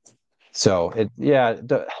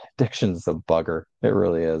a bugger. It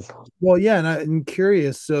really is. Well, yeah, and I'm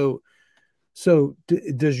curious. So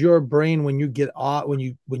does your brain, when you get off, when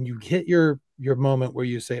you hit your moment where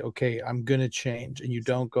you say, okay, I'm gonna change, and you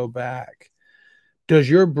don't go back, does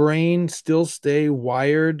your brain still stay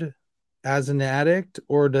wired as an addict,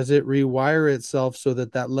 or does it rewire itself so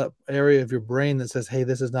that area of your brain that says, hey,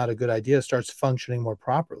 this is not a good idea, starts functioning more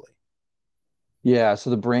properly? Yeah, so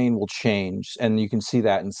the brain will change, and you can see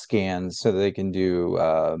that in scans. So they can do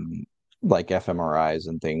like fMRIs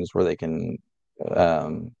and things where they can,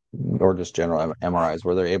 um, or just general MRIs,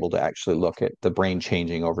 where they're able to actually look at the brain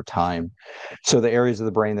changing over time. So the areas of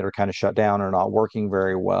the brain that are kind of shut down are not working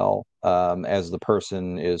very well as the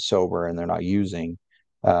person is sober and they're not using.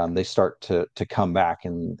 They start to come back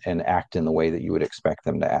and act in the way that you would expect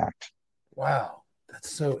them to act. Wow,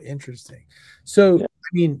 that's so interesting. So,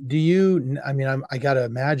 I mean, I mean, I got to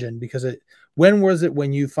imagine, because when was it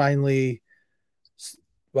when you finally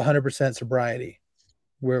 100% sobriety?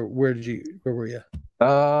 Where were you?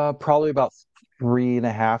 Probably about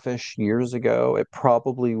 3.5-ish years ago. It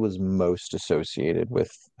probably was most associated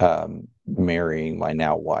with marrying my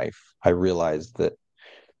now wife. I realized that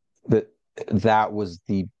that was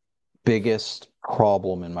the biggest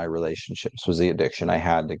problem in my relationships, was the addiction. I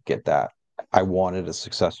had to get that. I wanted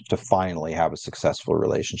to finally have a successful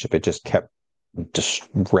relationship. It just kept just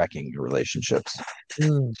wrecking your relationships.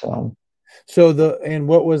 Mm. So. And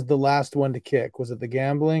what was the last one to kick? Was it the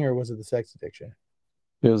gambling or was it the sex addiction?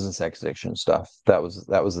 It was the sex addiction stuff. That was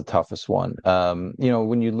the toughest one.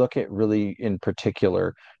 When you look at really in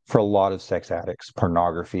particular for a lot of sex addicts,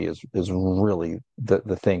 pornography is really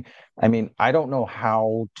the thing. I mean, I don't know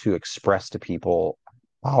how to express to people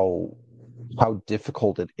how how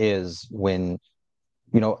difficult it is when,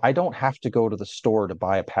 I don't have to go to the store to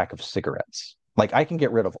buy a pack of cigarettes. Like I can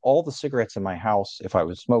get rid of all the cigarettes in my house if I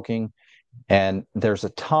was smoking, and there's a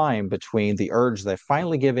time between the urge that I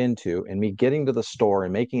finally give into and me getting to the store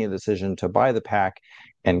and making a decision to buy the pack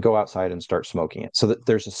and go outside and start smoking it. So that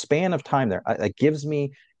there's a span of time there that gives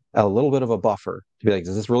me a little bit of a buffer to be like,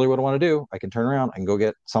 is this really what I want to do? I can turn around and go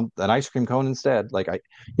get an ice cream cone instead.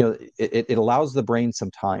 It allows the brain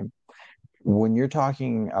some time. When you're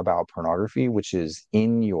talking about pornography, which is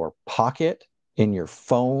in your pocket, in your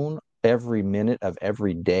phone, every minute of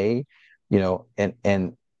every day,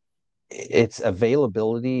 and its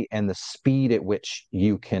availability and the speed at which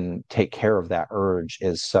you can take care of that urge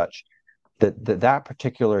is such that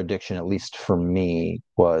particular addiction, at least for me,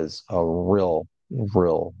 was a real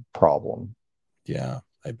problem. Yeah,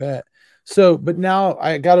 I bet. So, but now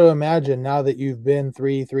I got to imagine now that you've been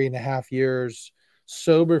 3.5 years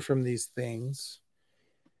sober from these things,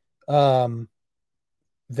 um,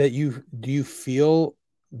 that do you feel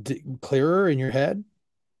clearer in your head?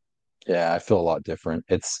 Yeah, I feel a lot different.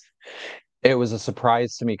 It was a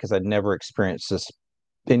surprise to me because I'd never experienced this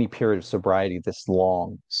any period of sobriety this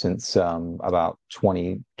long since about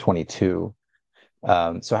 2022.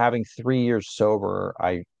 So having 3 years sober,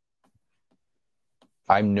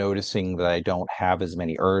 I'm noticing that I don't have as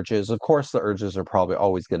many urges. Of course, the urges are probably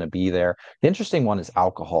always going to be there. The interesting one is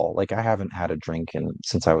alcohol. Like I haven't had a drink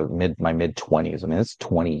since I was my mid 20s. I mean, it's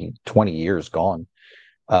 20 years gone.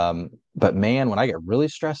 But man, when I get really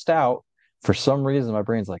stressed out, for some reason my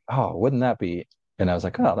brain's like, oh, wouldn't that be? And I was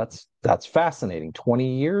like, oh, that's fascinating.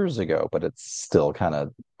 20 years ago, but it's still kind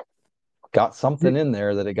of got something in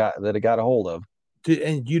there that it got a hold of.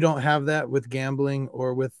 And you don't have that with gambling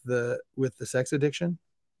or with the sex addiction,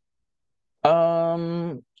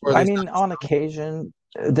 or at I least mean, on occasion,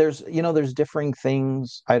 there's differing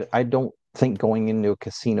things. I don't think going into a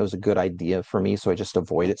casino is a good idea for me, so I just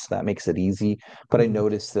avoid it. So that makes it easy. But I not.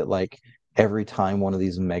 noticed that like every time one of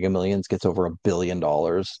these mega millions gets over $1 billion,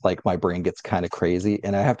 like my brain gets kind of crazy,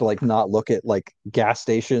 and I have to like not look at like gas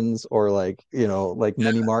stations or like like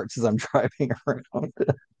mini marts as I'm driving around.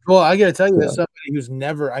 Well, I got to tell you, as So, somebody who's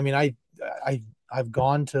never, I mean, I, I've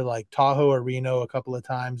gone to like Tahoe or Reno a couple of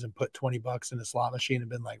times and put $20 in a slot machine and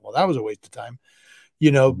been like, well, that was a waste of time,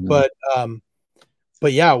 mhm.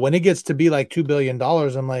 but yeah, when it gets to be like $2 billion,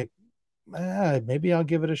 I'm like, maybe I'll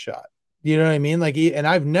give it a shot. You know what I mean? Like, and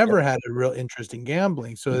I've Yep. never had a real interest in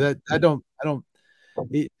gambling, so that I don't.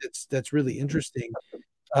 That's really interesting.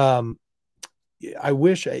 Um, I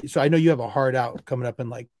wish. So I know you have a hard out coming up in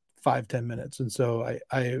like 5-10 minutes, and so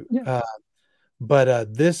Yeah.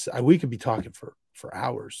 but this we could be talking for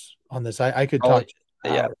hours on this. I could Oh, talk to you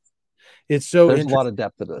for yeah. hours. It's so There's a lot interesting. of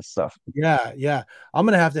depth to this stuff. Yeah, yeah. I'm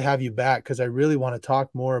gonna have to have you back because I really want to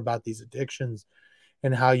talk more about these addictions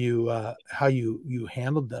and how you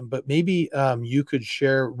handled them. But maybe you could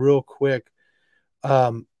share real quick,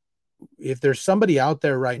 um, if there's somebody out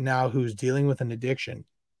there right now who's dealing with an addiction,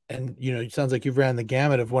 and it sounds like you've ran the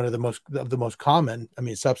gamut of one of the most common. I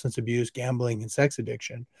mean, substance abuse, gambling, and sex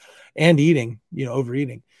addiction, and eating.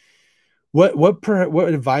 Overeating. What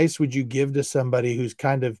advice would you give to somebody who's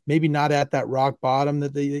kind of maybe not at that rock bottom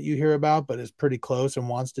that you hear about, but is pretty close and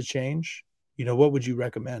wants to change? What would you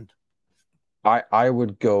recommend? I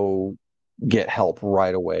would go get help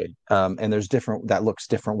right away. And there's different that looks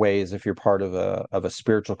different ways. If you're part of a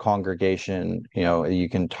spiritual congregation, you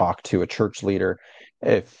can talk to a church leader.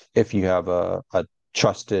 If you have a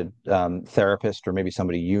trusted therapist or maybe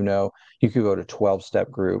somebody you could go to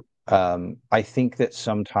 12-step group. I think that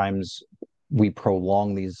sometimes we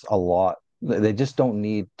prolong these a lot. They just don't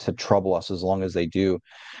need to trouble us as long as they do,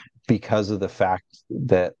 because of the fact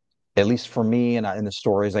that, at least for me and in the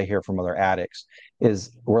stories I hear from other addicts,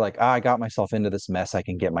 is we're like, I got myself into this mess, I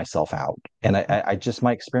can get myself out. And I just,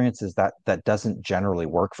 my experience is that doesn't generally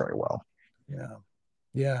work very well. Yeah,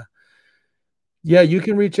 yeah. Yeah, you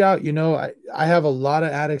can reach out. I have a lot of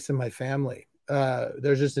addicts in my family.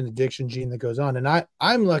 There's just an addiction gene that goes on. And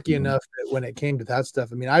I'm lucky Mhm. enough that when it came to that stuff,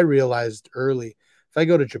 I mean, I realized early if I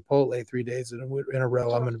go to Chipotle 3 days in a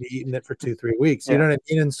row, I'm going to be eating it for 2-3 weeks. You Yeah. know what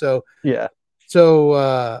I mean? And so, Yeah.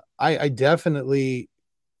 I definitely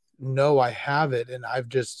know I have it. And I've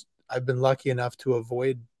been lucky enough to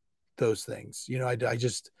avoid those things.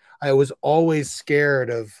 I was always scared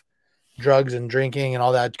of drugs and drinking and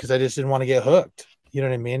all that because I just didn't want to get hooked. You know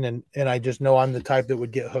what I mean? And I just know I'm the type that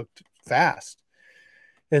would get hooked fast.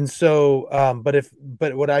 And so,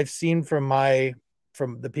 but what I've seen from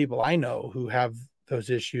the people I know who have those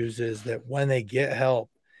issues is that when they get help,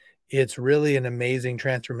 it's really an amazing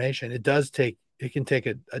transformation. It can take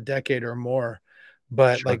a decade or more.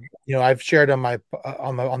 But Sure. like, I've shared on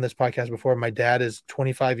this podcast before, my dad is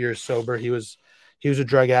 25 years sober. He was a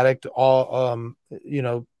drug addict off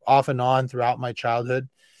and on throughout my childhood.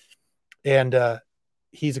 And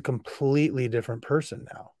he's a completely different person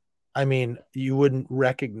now. I mean, you wouldn't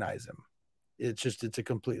recognize him. It's a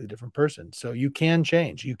completely different person. So you can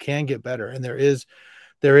change, you can get better, and there is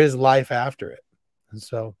life after it. And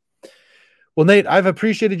so, well, Nate, I've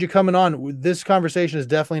appreciated you coming on. This conversation is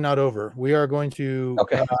definitely not over. Okay. We're going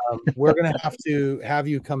to have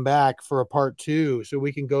you come back for a part two so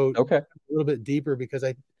we can go a Okay. little bit deeper because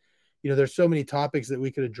there's so many topics that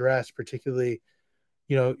we could address, particularly,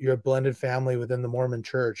 your blended family within the Mormon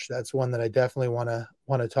church. That's one that I definitely want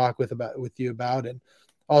to talk with you about. And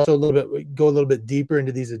also go a little bit deeper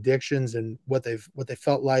into these addictions and what they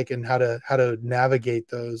felt like and how to navigate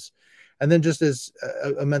those. And then just as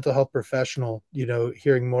a mental health professional,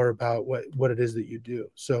 hearing more about what it is that you do.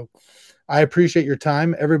 So I appreciate your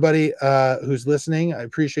time. Everybody who's listening, I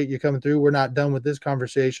appreciate you coming through. We're not done with this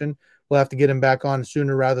conversation. We'll have to get him back on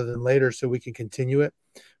sooner rather than later so we can continue it.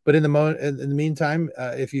 But in the meantime,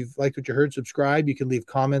 if you've liked what you heard, subscribe. You can leave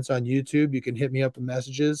comments on YouTube. You can hit me up with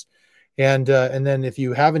messages. And then if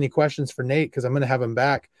you have any questions for Nate, because I'm going to have him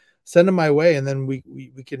back, send them my way, and then we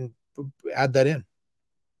can add that in.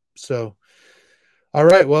 So, all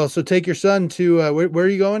right. Well, so take your son to where are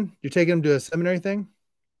you going? You're taking him to a seminary thing?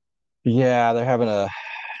 Yeah, they're having a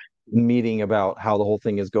meeting about how the whole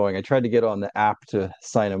thing is going. I tried to get on the app to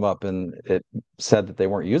sign them up, and it said that they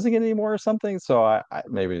weren't using it anymore or something. So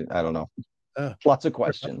maybe I don't know. Oh, Lots of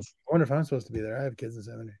questions. I wonder if I'm supposed to be there. I have kids in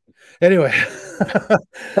seminary. Anyway,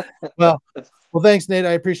 well, thanks, Nate.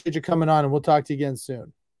 I appreciate you coming on, and we'll talk to you again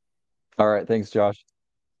soon. All right. Thanks, Josh.